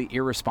probably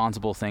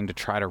irresponsible thing to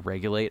try to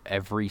regulate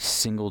every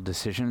single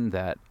decision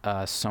that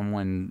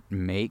someone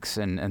makes,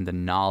 and the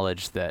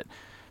knowledge that,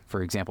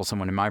 for example,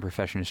 someone in my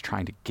profession is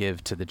trying to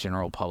give to the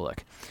general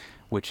public,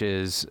 which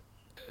is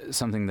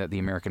something that the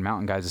American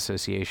Mountain Guides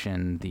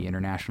Association, the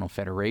International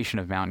Federation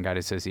of Mountain Guide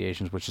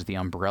Associations, which is the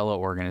umbrella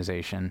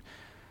organization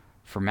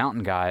for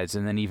mountain guides,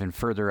 and then even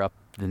further up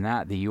than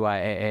that, the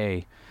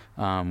UIAA,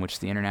 which is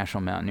the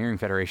International Mountaineering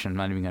Federation. I'm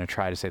not even going to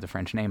try to say the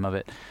French name of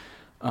it,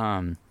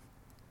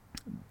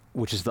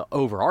 which is the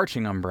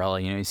overarching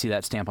umbrella. You see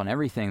that stamp on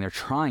everything. They're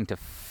trying to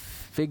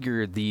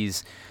figure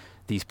these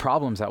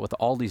problems out with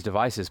all these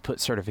devices, put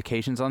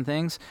certifications on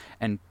things,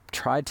 and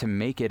tried to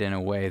make it in a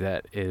way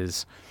that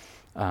is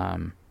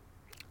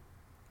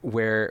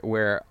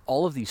where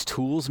all of these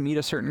tools meet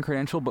a certain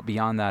credential, but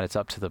beyond that, it's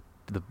up to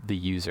the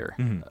user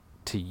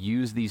to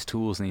use these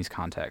tools in these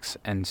contexts.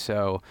 And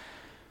so,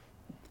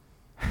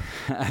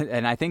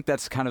 and I think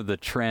that's kind of the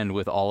trend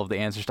with all of the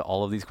answers to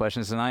all of these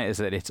questions tonight, is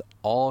that it's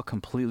all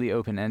completely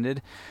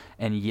open-ended.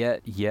 And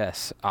yet,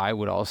 yes, I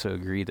would also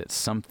agree that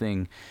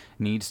something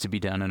needs to be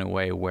done in a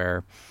way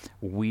where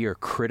we are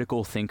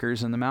critical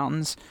thinkers in the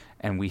mountains,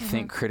 and we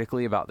think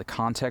critically about the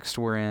context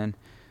we're in,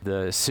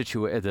 the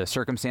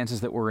circumstances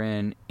that we're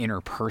in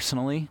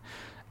interpersonally,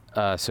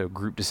 so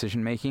group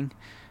decision making,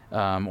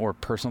 or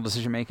personal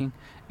decision making,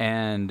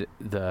 and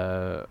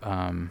the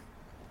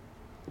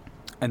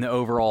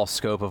overall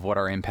scope of what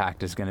our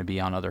impact is going to be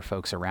on other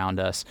folks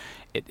around us.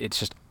 It's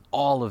just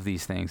all of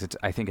these things.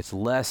 I think it's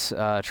less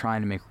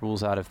trying to make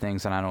rules out of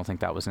things, and I don't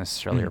think that was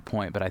necessarily your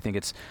point, but I think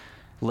it's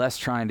less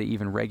trying to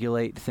even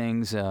regulate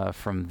things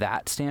from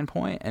that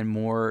standpoint, and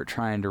more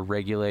trying to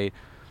regulate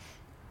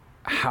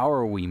how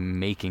are we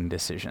making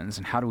decisions,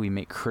 and how do we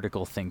make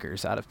critical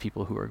thinkers out of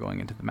people who are going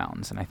into the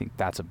mountains. And I think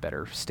that's a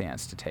better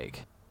stance to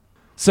take.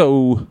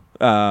 So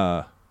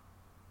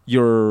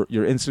your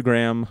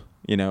Instagram,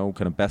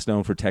 kind of best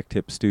known for Tech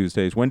Tips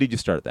Tuesdays. When did you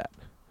start that?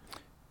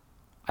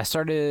 I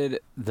started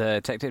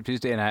the Tech Tip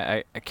Tuesday, and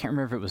I can't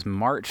remember if it was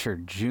March or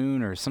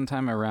June or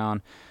sometime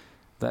around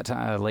that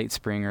time, late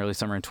spring, early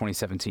summer in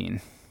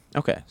 2017.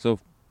 Okay, so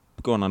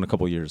going on a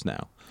couple years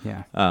now.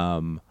 Yeah.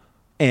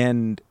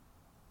 And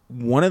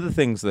one of the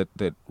things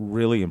that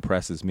really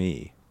impresses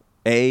me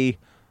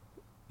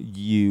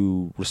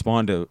you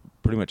respond to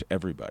pretty much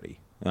everybody,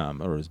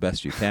 or as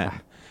best you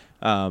can.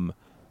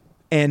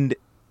 And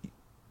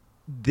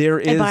there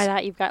is... And by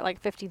that, you've got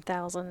like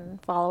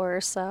 15,000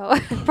 followers, so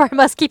probably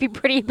must keep you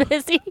pretty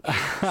busy.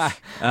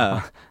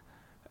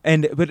 But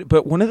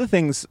one of the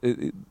things,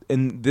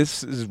 and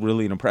this is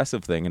really an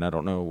impressive thing, and I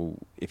don't know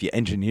if you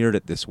engineered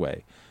it this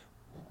way,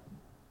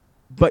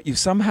 but you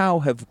somehow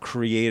have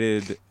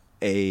created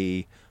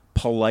a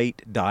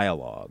polite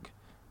dialogue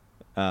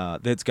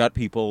that's got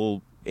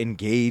people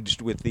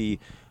engaged with the,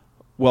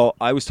 well,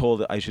 I was told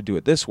that I should do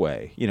it this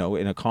way.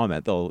 In a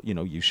comment, they'll,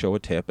 you show a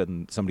tip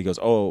and somebody goes,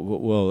 oh,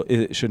 well,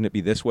 shouldn't it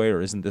be this way,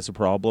 or isn't this a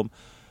problem?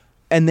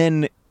 And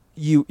then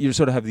you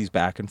sort of have these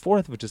back and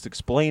forth of just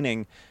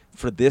explaining,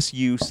 for this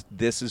use,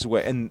 this is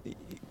what, and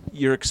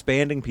you're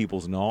expanding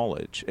people's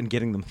knowledge and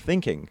getting them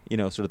thinking,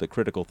 sort of the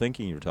critical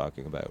thinking you're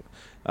talking about.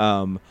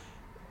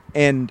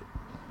 And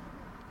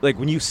like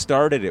when you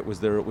started it,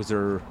 was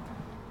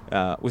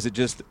it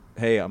just,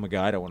 hey, I'm a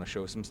guide, I want to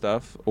show some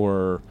stuff,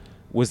 or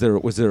was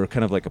there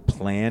kind of like a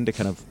plan to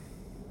kind of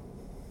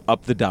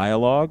up the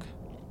dialogue?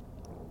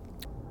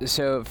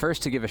 So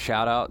first, to give a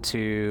shout out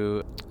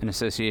to an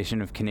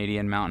Association of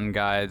Canadian Mountain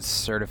Guides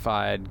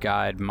certified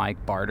guide,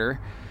 Mike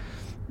Barter.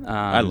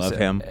 I love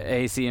him.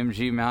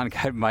 ACMG mountain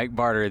guide Mike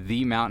Barter,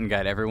 the mountain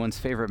guide, everyone's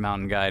favorite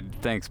mountain guide.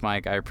 Thanks,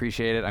 Mike. I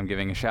appreciate it. I'm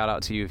giving a shout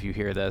out to you if you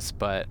hear this,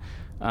 but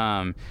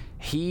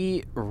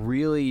he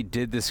really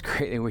did this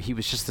great, where he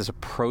was just this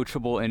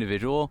approachable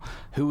individual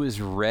who was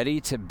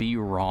ready to be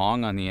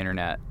wrong on the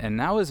internet, and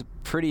that was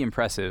pretty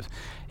impressive.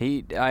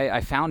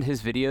 I found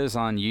his videos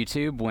on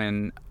YouTube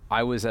when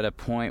I was at a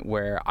point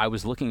where I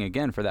was looking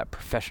again for that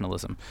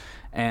professionalism,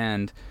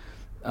 and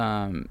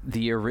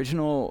the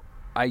original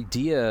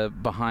idea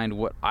behind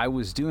what I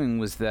was doing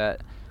was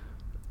that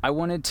I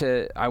wanted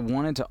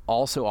to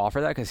also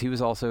offer that, because he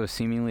was also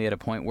seemingly at a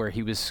point where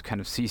he was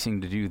kind of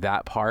ceasing to do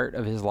that part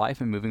of his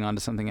life and moving on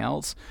to something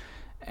else.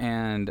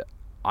 And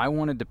I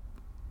wanted to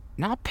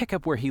not pick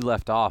up where he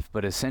left off,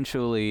 but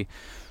essentially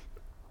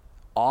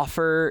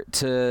offer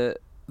to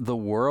the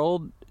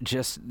world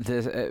just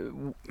this.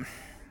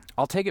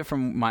 I'll take it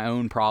from my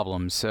own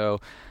problems.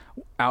 So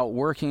out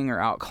working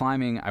or out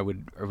climbing, I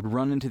would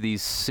run into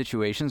these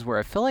situations where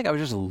I feel like I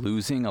was just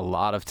losing a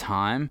lot of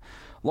time.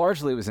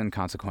 Largely it was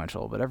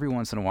inconsequential, but every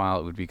once in a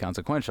while it would be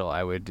consequential.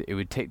 It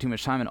would take too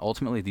much time, and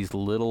ultimately these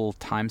little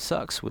time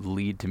sucks would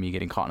lead to me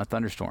getting caught in a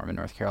thunderstorm in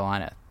North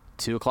Carolina.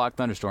 2 o'clock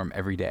thunderstorm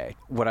every day.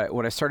 What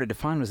I started to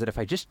find was that if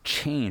I just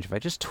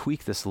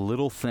tweak this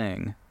little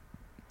thing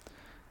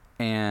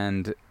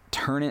and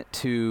turn it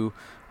to,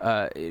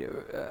 I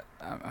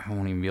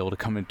won't even be able to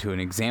come into an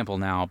example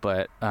now,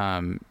 but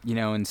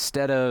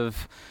instead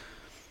of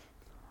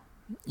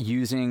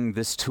using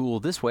this tool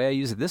this way, I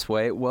use it this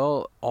way.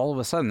 Well, all of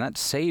a sudden that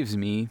saves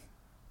me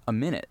a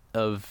minute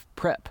of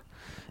prep,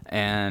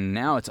 and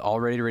now it's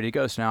already ready to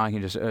go. So now I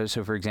can just,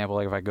 so for example,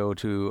 like if I go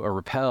to a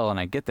rappel and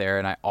I get there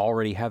and I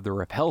already have the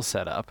rappel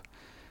set up,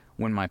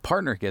 when my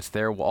partner gets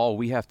there, well, all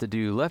we have to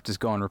do left is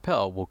go and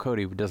rappel. Well,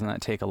 Cody, doesn't that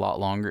take a lot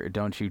longer?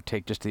 Don't you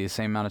take just the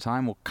same amount of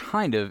time? Well,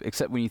 kind of,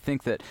 except when you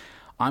think that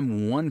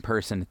I'm one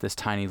person at this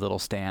tiny little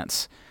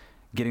stance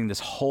getting this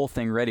whole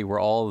thing ready, where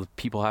all the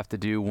people have to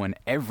do when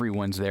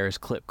everyone's there is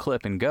clip,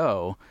 clip, and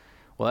go.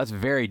 Well, that's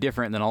very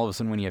different than all of a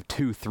sudden when you have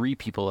 2-3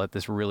 people at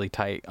this really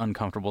tight,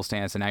 uncomfortable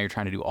stance, and now you're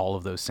trying to do all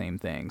of those same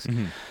things.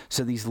 Mm-hmm.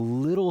 So these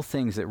little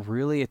things that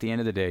really, at the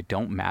end of the day,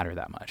 don't matter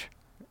that much,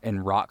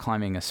 in rock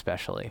climbing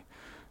especially,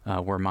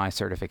 where my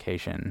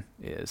certification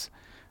is,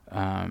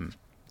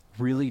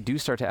 really do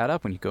start to add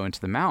up when you go into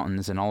the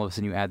mountains, and all of a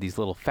sudden you add these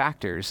little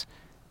factors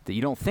that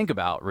you don't think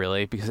about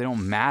really, because they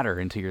don't matter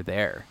until you're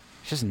there.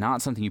 It's just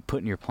not something you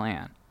put in your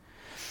plan.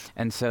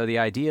 And so the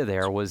idea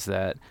there was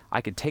that I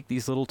could take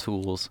these little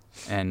tools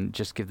and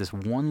just give this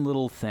one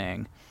little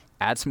thing,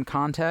 add some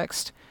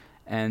context,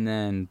 and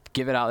then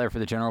give it out there for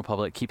the general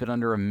public, keep it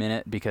under a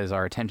minute, because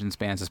our attention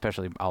spans,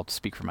 especially, I'll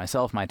speak for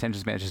myself, my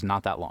attention span is just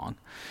not that long.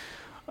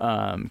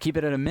 Keep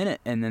it at a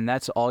minute, and then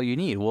that's all you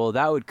need. Well,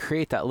 that would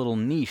create that little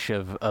niche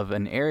of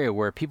an area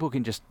where people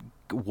can just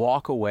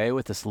walk away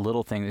with this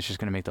little thing that's just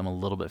going to make them a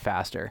little bit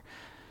faster.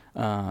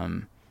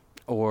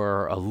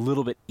 Or a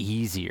little bit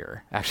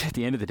easier. Actually, at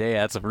the end of the day,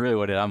 that's really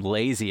what it is. I'm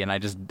lazy,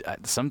 and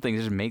some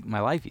things just make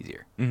my life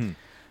easier. Mm-hmm.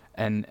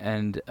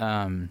 And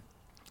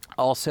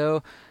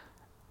also,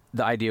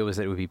 the idea was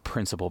that it would be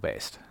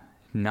principle-based,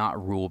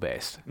 not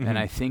rule-based. Mm-hmm. And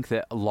I think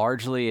that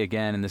largely,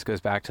 again, and this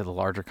goes back to the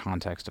larger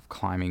context of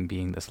climbing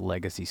being this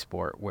legacy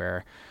sport,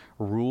 where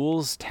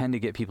rules tend to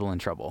get people in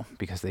trouble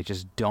because they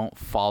just don't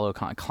follow.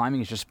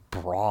 Climbing is just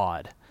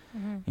broad.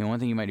 Mm-hmm. One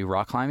thing you might do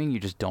rock climbing, you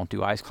just don't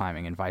do ice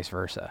climbing, and vice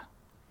versa.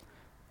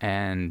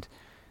 And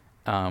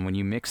when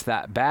you mix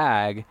that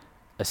bag,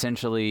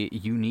 essentially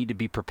you need to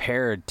be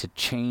prepared to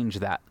change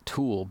that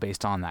tool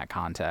based on that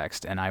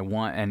context. And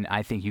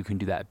I think you can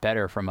do that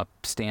better from a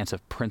stance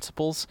of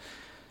principles,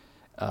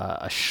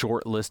 a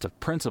short list of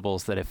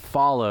principles that, if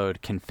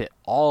followed, can fit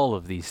all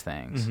of these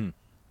things, mm-hmm.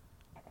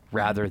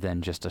 rather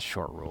than just a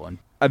short rule. And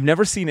I've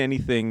never seen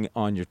anything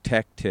on your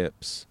tech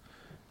tips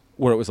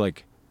where it was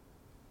like,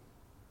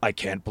 I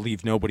can't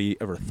believe nobody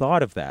ever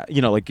thought of that.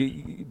 You know, like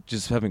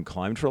just having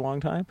climbed for a long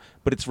time,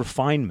 but it's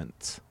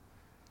refinements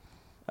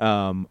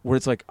where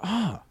it's like,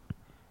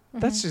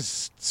 that's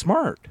just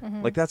smart.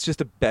 Like that's just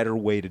a better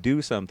way to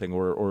do something,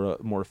 or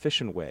a more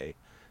efficient way.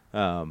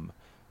 And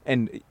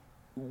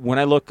when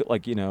I look,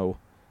 like, you know,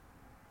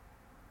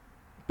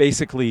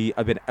 basically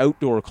I've been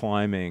outdoor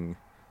climbing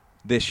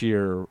this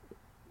year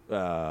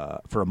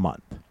for a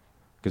month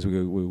because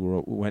we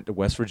went to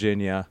West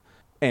Virginia,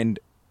 and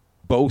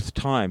both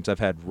times I've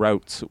had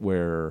routes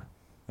where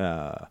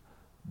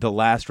the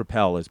last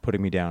rappel is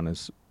putting me down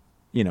as,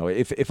 you know,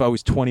 if I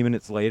was 20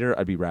 minutes later,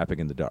 I'd be wrapping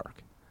in the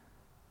dark,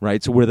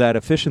 right? So where that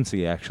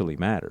efficiency actually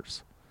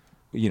matters,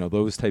 you know,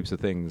 those types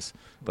of things,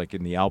 like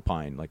in the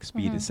Alpine, like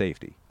speed is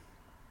safety.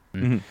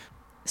 So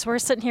we're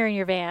sitting here in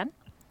your van,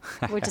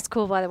 which is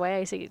cool, by the way.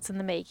 I see it's in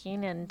the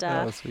making, and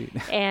Sweet.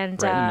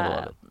 and Right in the middle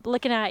of it.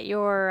 looking at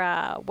your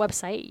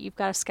website, you've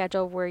got a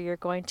schedule where you're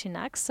going to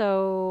next.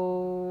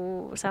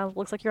 So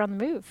looks like you're on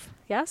the move.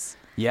 Yes.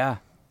 Yeah.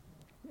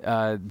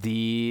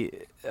 The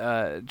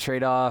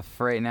trade-off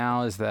right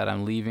now is that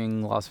I'm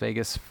leaving Las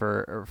Vegas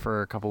for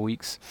a couple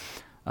weeks.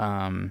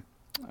 My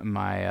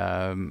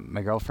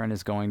girlfriend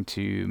is going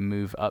to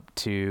move up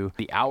to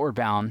the Outward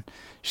Bound.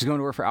 She's going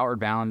to work for Outward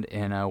Bound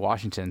in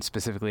Washington,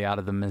 specifically out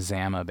of the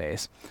Mazama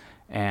base.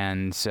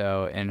 And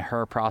so in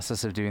her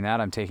process of doing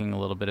that, I'm taking a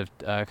little bit of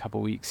a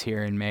couple weeks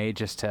here in May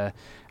just to,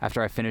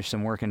 after I finish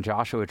some work in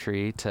Joshua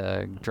Tree,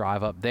 to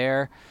drive up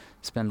there,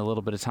 spend a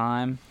little bit of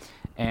time.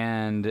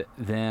 And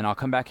then I'll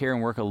come back here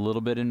and work a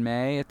little bit in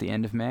May, at the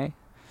end of May.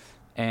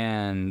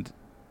 And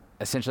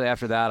essentially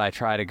after that, I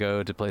try to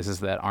go to places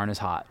that aren't as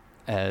hot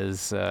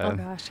as Oh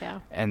gosh,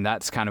 yeah. and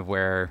that's kind of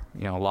where,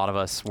 you know, a lot of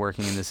us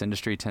working in this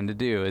industry tend to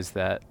do, is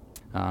that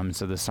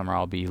so this summer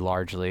I'll be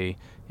largely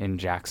in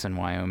Jackson,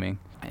 Wyoming,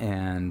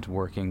 and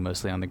working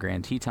mostly on the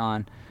Grand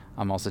Teton.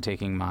 I'm also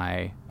taking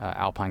my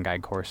Alpine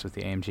Guide course with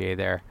the AMGA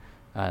there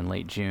in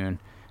late June,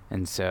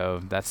 and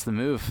so that's the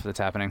move that's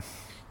happening.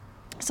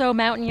 So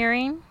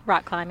mountaineering,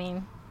 rock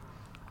climbing,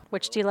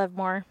 which do you love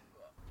more?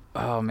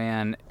 Oh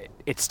man,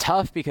 it's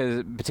tough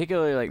because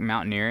particularly like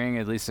mountaineering,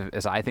 at least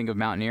as I think of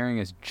mountaineering,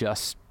 is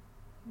just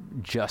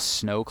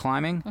snow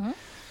climbing.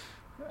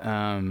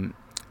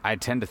 I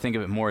tend to think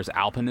of it more as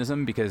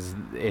alpinism because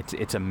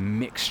it's a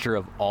mixture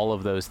of all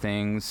of those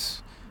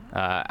things.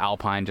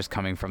 Alpine just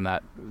coming from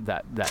that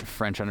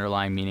French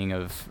underlying meaning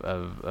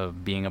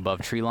of being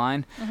above tree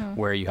line,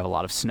 where you have a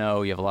lot of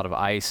snow, you have a lot of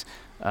ice.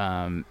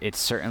 It's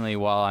certainly,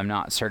 while I'm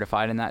not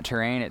certified in that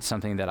terrain, it's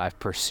something that I've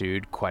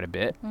pursued quite a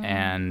bit,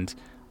 and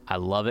I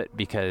love it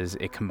because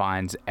it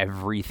combines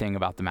everything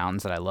about the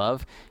mountains that I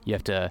love. You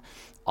have to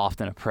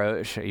often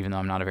approach, even though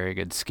I'm not a very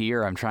good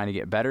skier, I'm trying to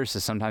get better, so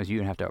sometimes you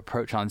even have to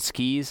approach on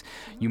skis.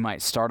 You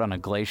might start on a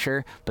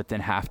glacier, but then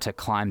have to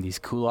climb these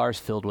couloirs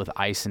filled with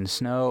ice and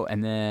snow,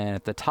 and then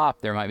at the top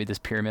there might be this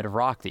pyramid of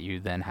rock that you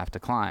then have to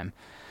climb.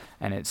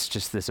 And it's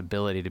just this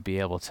ability to be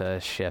able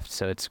to shift.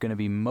 So it's going to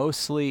be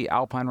mostly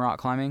alpine rock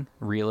climbing,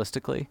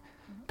 realistically,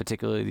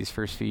 particularly these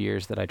first few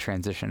years that I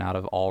transition out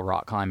of all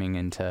rock climbing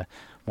into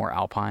more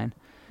alpine.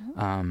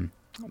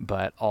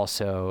 But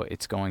also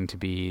it's going to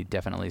be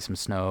definitely some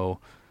snow,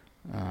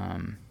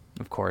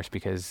 of course,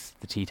 because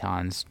the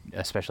Tetons,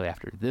 especially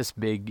after this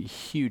big,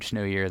 huge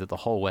snow year that the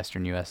whole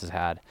western U.S. has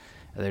had,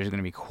 there's going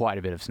to be quite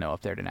a bit of snow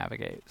up there to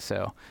navigate.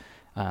 So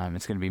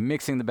it's going to be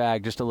mixing the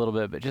bag just a little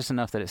bit, but just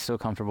enough that it's still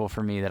comfortable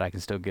for me, that I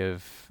can still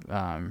give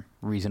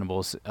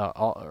reasonable,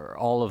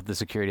 all of the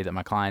security that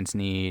my clients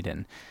need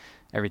and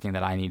everything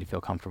that I need to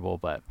feel comfortable.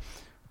 But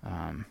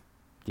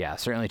yeah,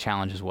 certainly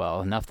challenge as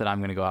well. Enough that I'm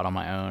going to go out on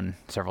my own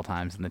several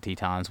times in the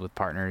Tetons with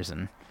partners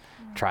and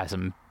try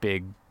some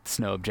big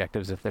snow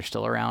objectives if they're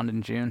still around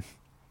in June.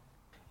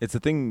 It's the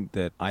thing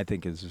that I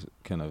think is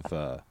kind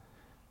of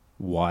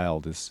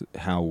wild, is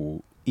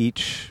how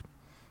each,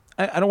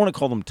 I don't want to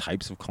call them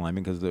types of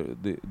climbing, because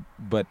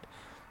but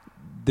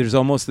there's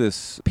almost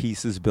this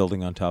pieces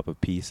building on top of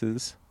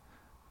pieces,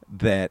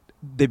 that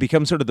they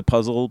become sort of the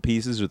puzzle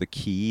pieces or the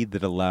key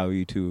that allow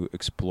you to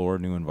explore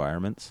new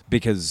environments.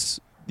 Because,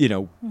 you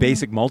know,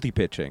 basic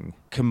multi-pitching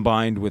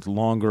combined with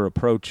longer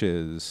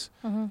approaches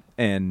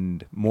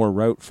and more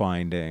route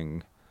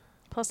finding.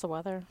 Plus the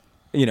weather.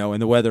 You know,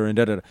 and the weather and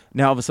da-da-da.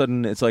 Now all of a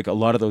sudden it's like a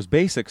lot of those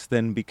basics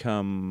then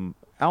become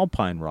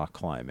alpine rock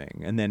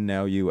climbing. And then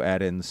now you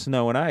add in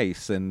snow and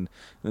ice, and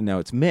now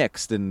it's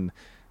mixed. And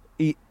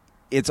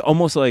it's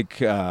almost like,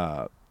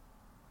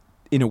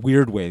 in a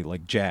weird way,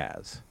 like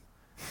jazz.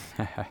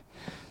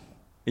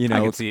 You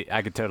know,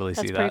 I could totally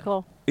see that. That's pretty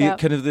cool. It,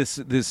 kind of this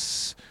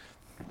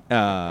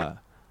the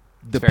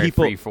very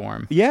people free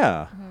form.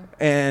 Yeah.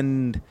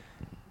 And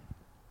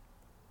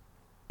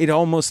it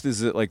almost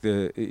is like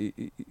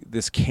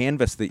this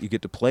canvas that you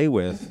get to play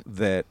with,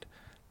 that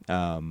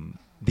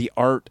the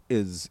art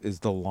is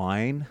the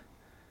line,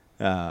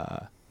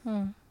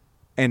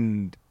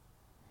 and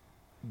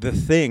the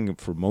thing,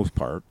 for most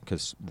part,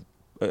 because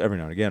every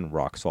now and again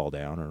rocks fall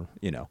down, or,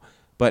 you know,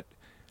 but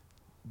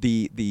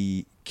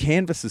the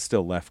canvas is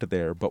still left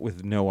there, but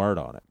with no art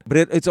on it. But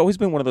it's always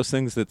been one of those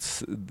things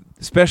that's,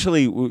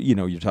 especially,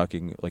 you're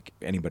talking like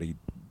anybody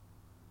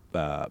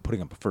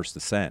putting up a First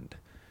Ascent.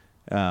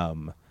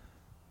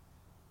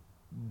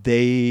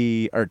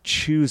 They are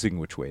choosing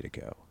which way to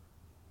go,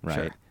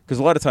 right? Because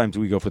a lot of times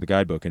we go for the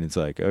guidebook and it's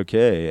like,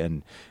 okay,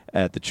 and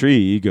at the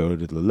tree, go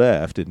to the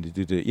left, and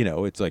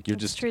it's like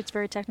It's true. It's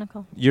very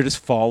technical. You're just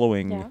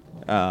following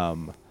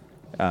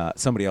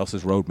somebody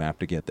else's roadmap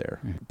to get there.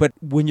 But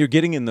when you're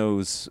getting in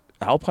those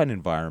alpine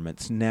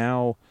environments,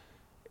 now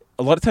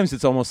a lot of times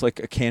it's almost like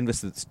a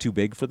canvas that's too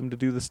big for them to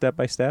do the step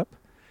by step.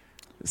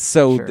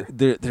 So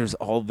there's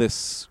all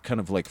this kind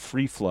of like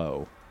free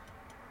flow,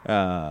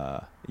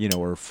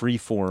 or free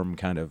form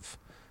kind of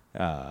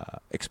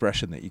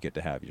expression that you get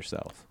to have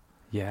yourself.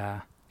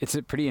 Yeah, it's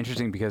pretty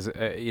interesting because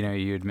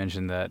you had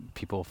mentioned that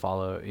people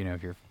follow.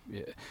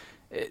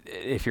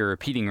 If you're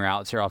repeating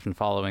routes, you're often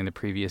following the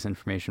previous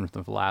information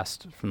from the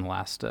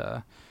last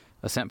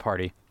ascent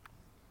party,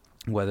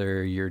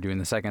 whether you're doing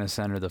the second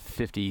ascent or the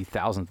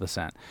 50,000th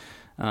ascent.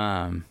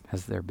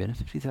 Has there been a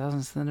 50,000th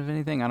ascent of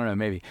anything? I don't know,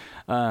 maybe.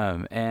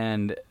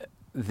 And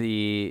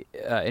the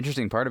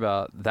interesting part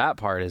about that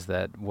part is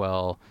that,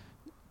 well,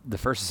 the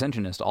first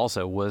ascensionist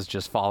also was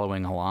just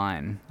following a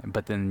line.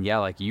 But then,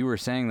 like you were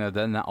saying, though,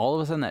 then all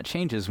of a sudden that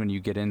changes when you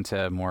get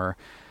into more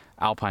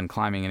alpine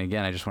climbing. And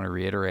again, I just want to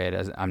reiterate,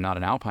 as I'm not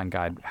an alpine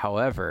guide.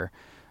 However,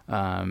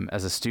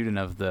 as a student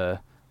of the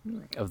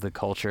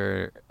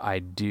culture, I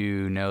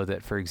do know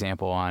that, for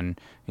example, on,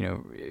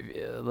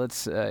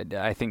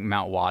 I think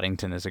Mount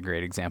Waddington is a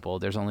great example.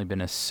 There's only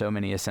been so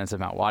many ascents of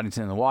Mount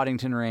Waddington in the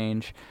Waddington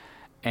Range,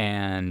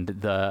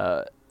 and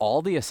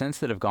all the ascents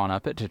that have gone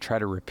up it to try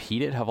to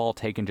repeat it have all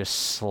taken just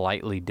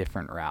slightly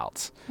different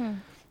routes.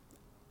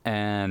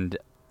 And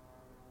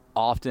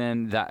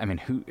often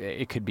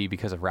it could be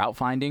because of route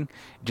finding.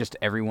 Just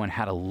everyone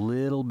had a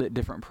little bit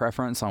different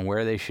preference on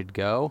where they should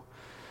go.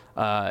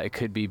 It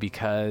could be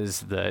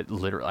because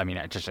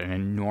just an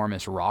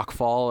enormous rock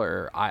fall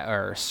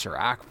or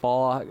Serac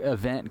fall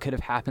event could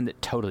have happened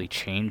that totally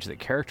changed the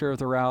character of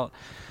the route.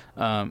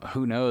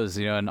 Who knows,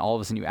 and all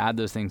of a sudden you add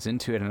those things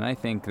into it. And I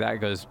think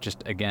that goes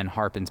just, again,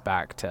 harpens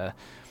back to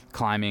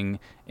climbing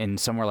in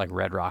somewhere like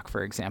Red Rock,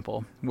 for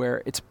example,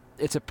 where it's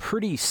a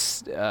pretty,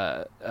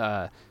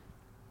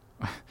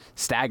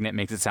 stagnant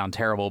makes it sound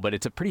terrible, but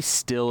it's a pretty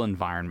still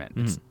environment.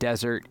 It's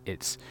desert.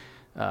 It's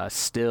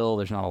still.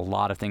 There's not a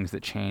lot of things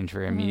that change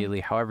very immediately.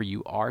 However,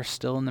 you are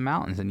still in the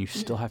mountains, and you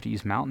still have to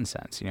use mountain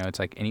sense. It's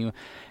like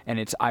and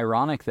it's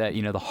ironic that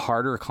the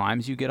harder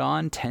climbs you get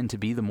on tend to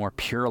be the more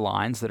pure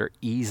lines that are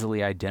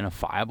easily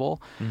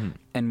identifiable.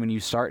 And when you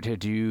start to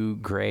do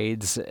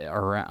grades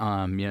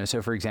around,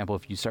 so for example,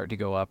 if you start to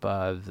go up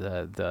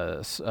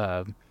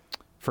the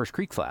First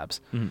Creek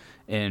slabs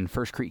in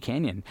First Creek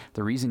Canyon,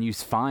 the reason you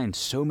find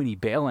so many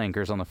bail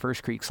anchors on the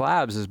First Creek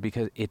slabs is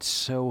because it's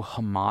so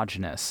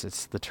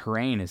homogeneous. The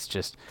terrain is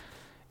just,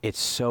 it's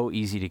so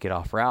easy to get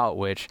off route,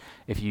 which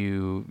if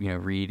you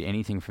read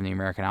anything from the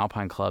American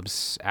Alpine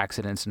Club's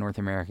Accidents in North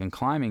American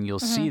Climbing, you'll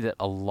see that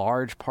a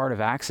large part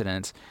of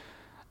accidents,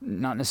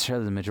 not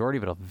necessarily the majority,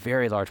 but a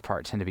very large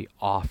part, tend to be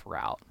off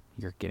route.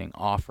 You're getting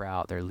off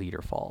route, they're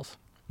leader falls.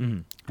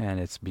 And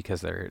it's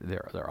because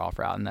they're off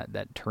route, and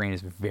that terrain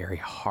is very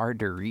hard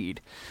to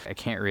read. I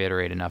can't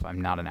reiterate enough, I'm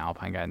not an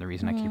alpine guide, and the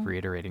reason I keep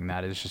reiterating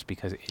that is just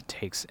because it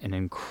takes an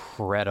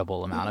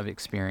incredible amount of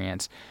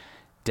experience,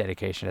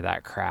 dedication to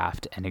that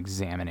craft, and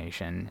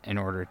examination in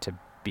order to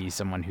be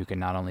someone who can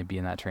not only be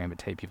in that terrain but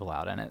take people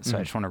out in it. So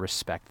I just want to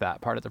respect that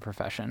part of the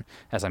profession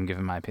as I'm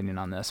giving my opinion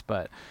on this.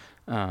 But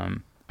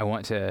I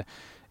want to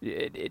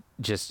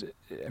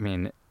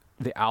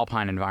the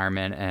alpine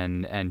environment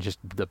and just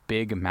the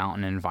big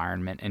mountain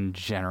environment in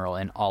general,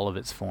 in all of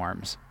its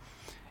forms,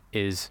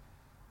 is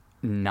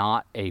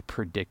not a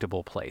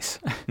predictable place.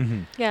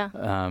 Yeah.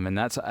 And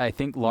that's, I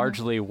think,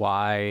 largely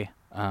why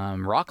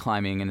rock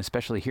climbing, and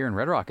especially here in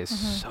Red Rock,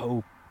 is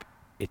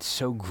it's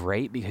so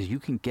great, because you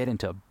can get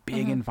into a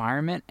big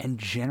environment, and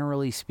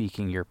generally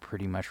speaking, you're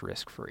pretty much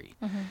risk-free.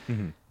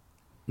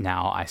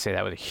 Now, I say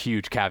that with a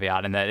huge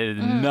caveat, and that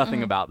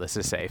nothing about this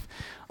is safe.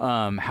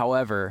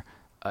 However,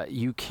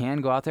 you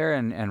can go out there,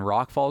 and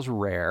rock falls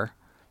rare,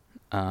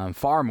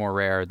 far more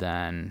rare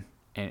than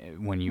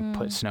when you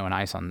put snow and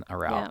ice on a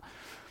route.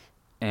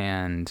 Yeah.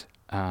 And,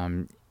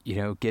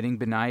 getting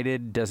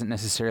benighted doesn't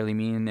necessarily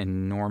mean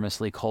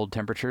enormously cold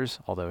temperatures,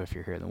 although if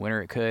you're here in the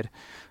winter, it could.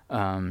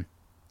 And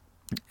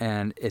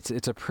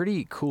it's a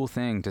pretty cool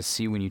thing to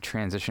see when you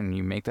transition,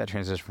 you make that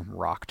transition from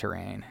rock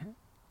terrain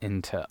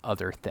into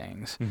other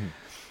things.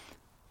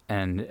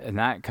 And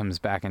that comes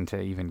back into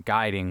even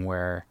guiding,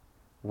 where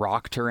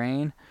rock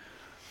terrain,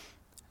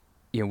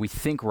 we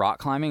think rock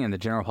climbing, and the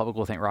general public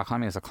will think rock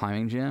climbing is a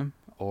climbing gym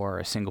or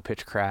a single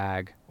pitch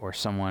crag or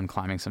someone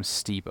climbing some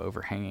steep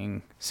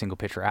overhanging single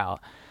pitch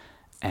route.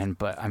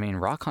 But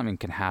rock climbing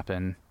can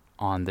happen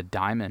on the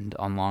Diamond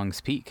on Long's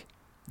Peak,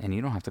 and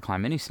you don't have to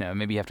climb any snow.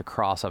 Maybe you have to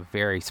cross a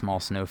very small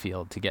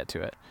snowfield to get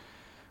to it.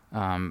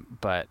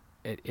 But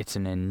it's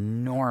an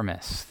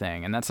enormous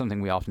thing, and that's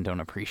something we often don't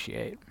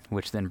appreciate,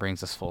 which then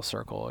brings us full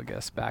circle, I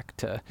guess, back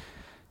to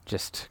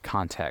just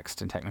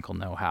context and technical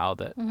know-how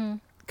that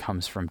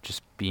comes from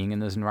just being in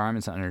those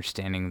environments and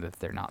understanding that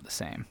they're not the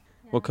same.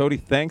 Well, Cody,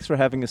 thanks for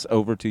having us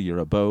over to your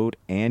abode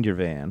and your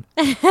van.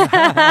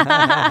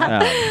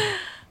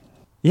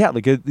 Yeah,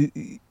 like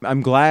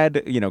I'm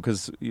glad,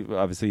 because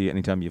obviously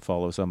anytime you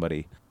follow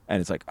somebody and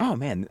it's like, oh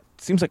man,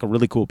 seems like a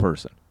really cool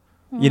person.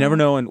 You never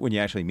know when you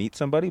actually meet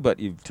somebody, but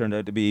you've turned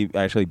out to be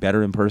actually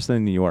better in person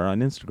than you are on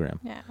Instagram.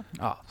 Yeah.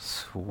 Oh,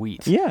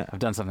 sweet. Yeah. I've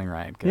done something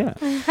right. Good.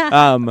 Yeah.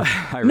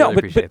 I really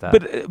appreciate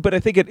that. But I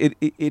think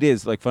it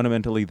is like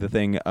fundamentally the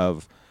thing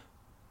of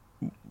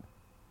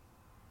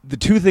the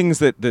two things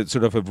that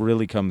sort of have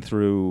really come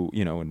through,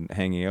 in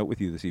hanging out with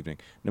you this evening.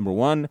 Number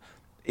one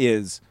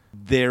is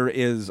there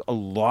is a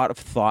lot of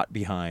thought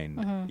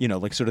behind,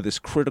 like sort of this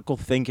critical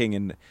thinking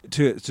and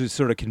to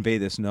sort of convey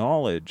this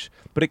knowledge.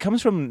 But it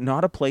comes from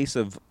not a place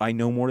of I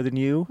know more than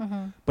you,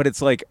 but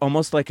it's like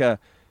almost like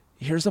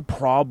here's a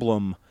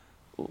problem.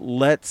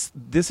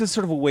 This is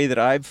sort of a way that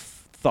I've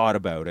thought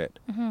about it.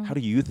 How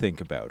do you think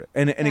about it?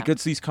 And it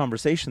gets these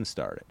conversations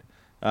started,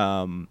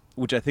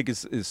 which I think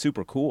is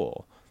super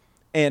cool.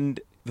 And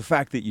the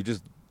fact that you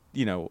just,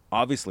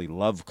 obviously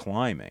love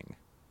climbing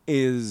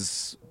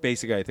is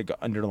basically, I think,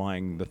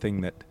 underlying the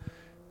thing that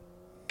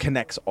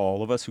connects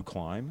all of us who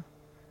climb,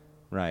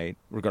 right?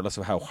 Regardless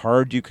of how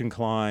hard you can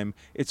climb.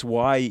 It's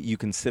why you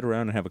can sit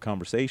around and have a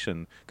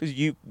conversation, because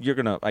you're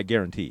going to, I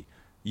guarantee,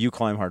 you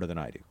climb harder than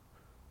I do,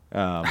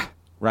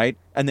 right?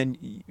 And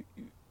then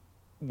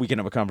we can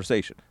have a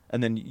conversation.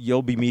 And then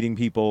you'll be meeting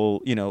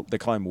people, that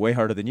climb way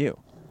harder than you.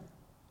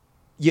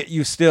 Yet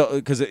you still,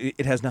 because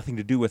it has nothing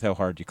to do with how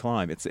hard you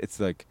climb. It's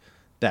like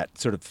that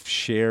sort of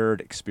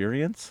shared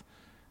experience,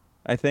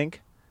 I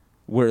think,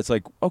 where it's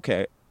like,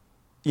 okay,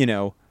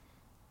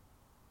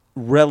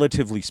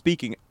 relatively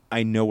speaking,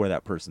 I know where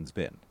that person's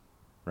been,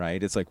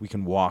 right? It's like we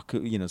can walk,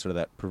 sort of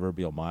that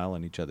proverbial mile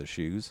in each other's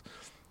shoes.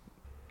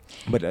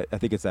 But I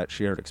think it's that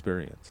shared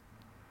experience.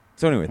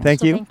 So anyway,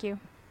 thank you. Thank you.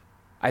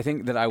 I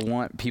think that I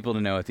want people to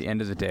know at the end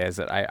of the day is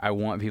that I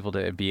want people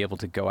to be able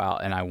to go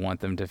out, and I want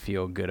them to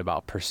feel good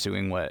about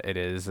pursuing what it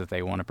is that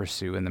they want to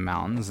pursue in the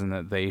mountains, and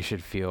that they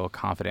should feel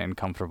confident and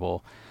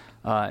comfortable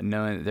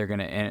knowing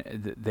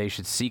that they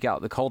should seek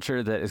out the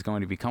culture that is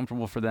going to be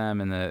comfortable for them,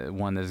 and the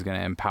one that is going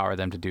to empower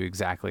them to do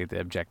exactly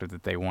the objective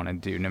that they want to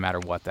do, no matter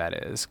what that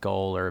is,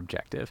 goal or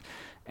objective.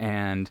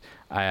 And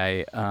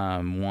I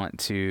want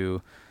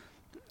to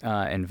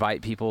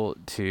invite people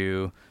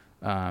to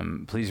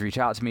please reach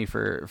out to me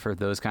for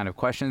those kind of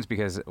questions,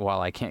 because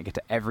while I can't get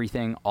to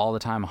everything all the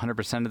time,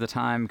 100% of the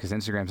time, because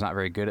Instagram's not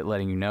very good at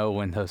letting you know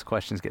when those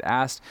questions get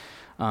asked,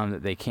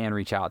 that they can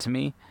reach out to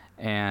me,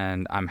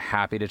 and I'm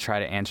happy to try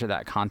to answer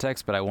that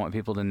context. But I want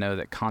people to know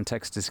that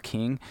context is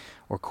king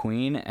or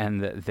queen,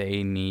 and that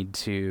they need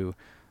to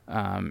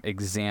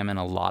examine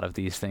a lot of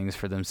these things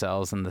for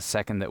themselves. And the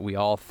second that we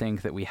all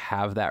think that we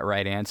have that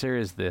right answer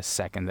is the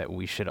second that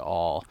we should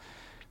all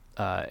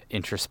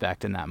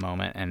introspect in that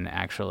moment and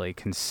actually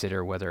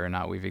consider whether or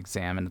not we've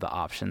examined the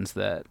options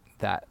that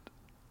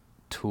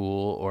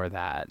tool or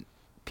that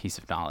piece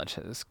of knowledge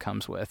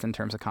comes with in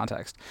terms of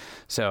context.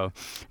 So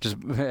just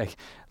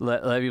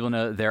let people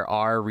know there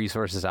are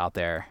resources out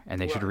there,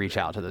 and they should reach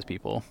out to those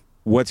people.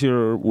 We're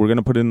going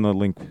to put in the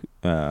link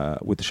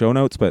with the show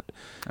notes, but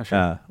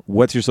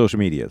what's your social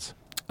medias?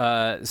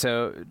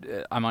 So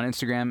I'm on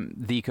Instagram,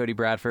 the Cody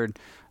Bradford,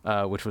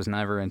 which was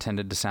never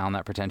intended to sound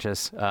that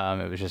pretentious.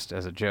 It was just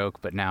as a joke,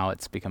 but now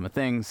it's become a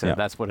thing, so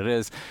that's what it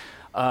is.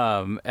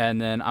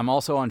 And then I'm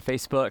also on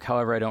Facebook.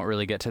 However, I don't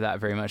really get to that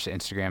very much.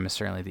 Instagram is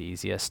certainly the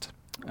easiest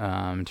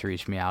to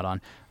reach me out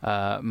on.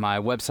 My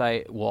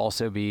website will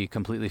also be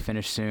completely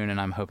finished soon, and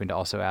I'm hoping to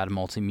also add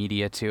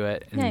multimedia to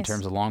it in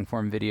terms of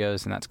long-form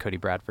videos, and that's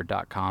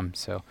codybradford.com.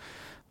 So,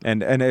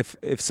 and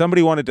if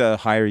somebody wanted to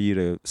hire you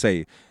to,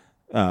 say,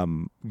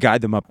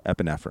 guide them up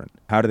epinephrine,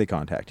 how do they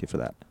contact you for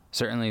that?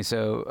 Certainly.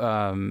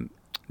 So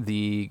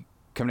the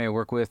company I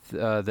work with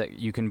that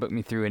you can book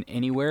me through in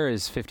anywhere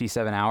is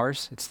 57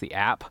 Hours. It's the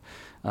app.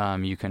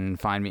 You can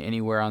find me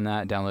anywhere on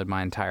that, download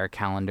my entire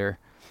calendar,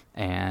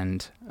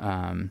 and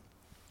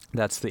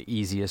that's the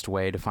easiest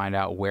way to find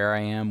out where I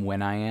am,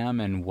 when I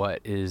am, and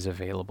what is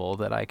available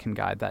that I can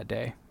guide that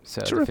day. So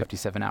the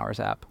 57 Hours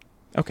app.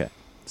 Okay.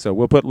 So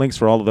we'll put links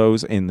for all of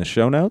those in the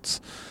show notes.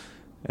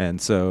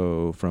 And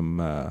so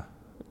from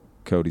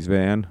Cody's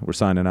van, we're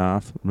signing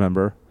off.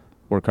 Remember,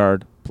 work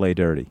hard, play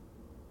dirty.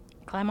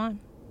 Climb on.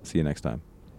 See you next time.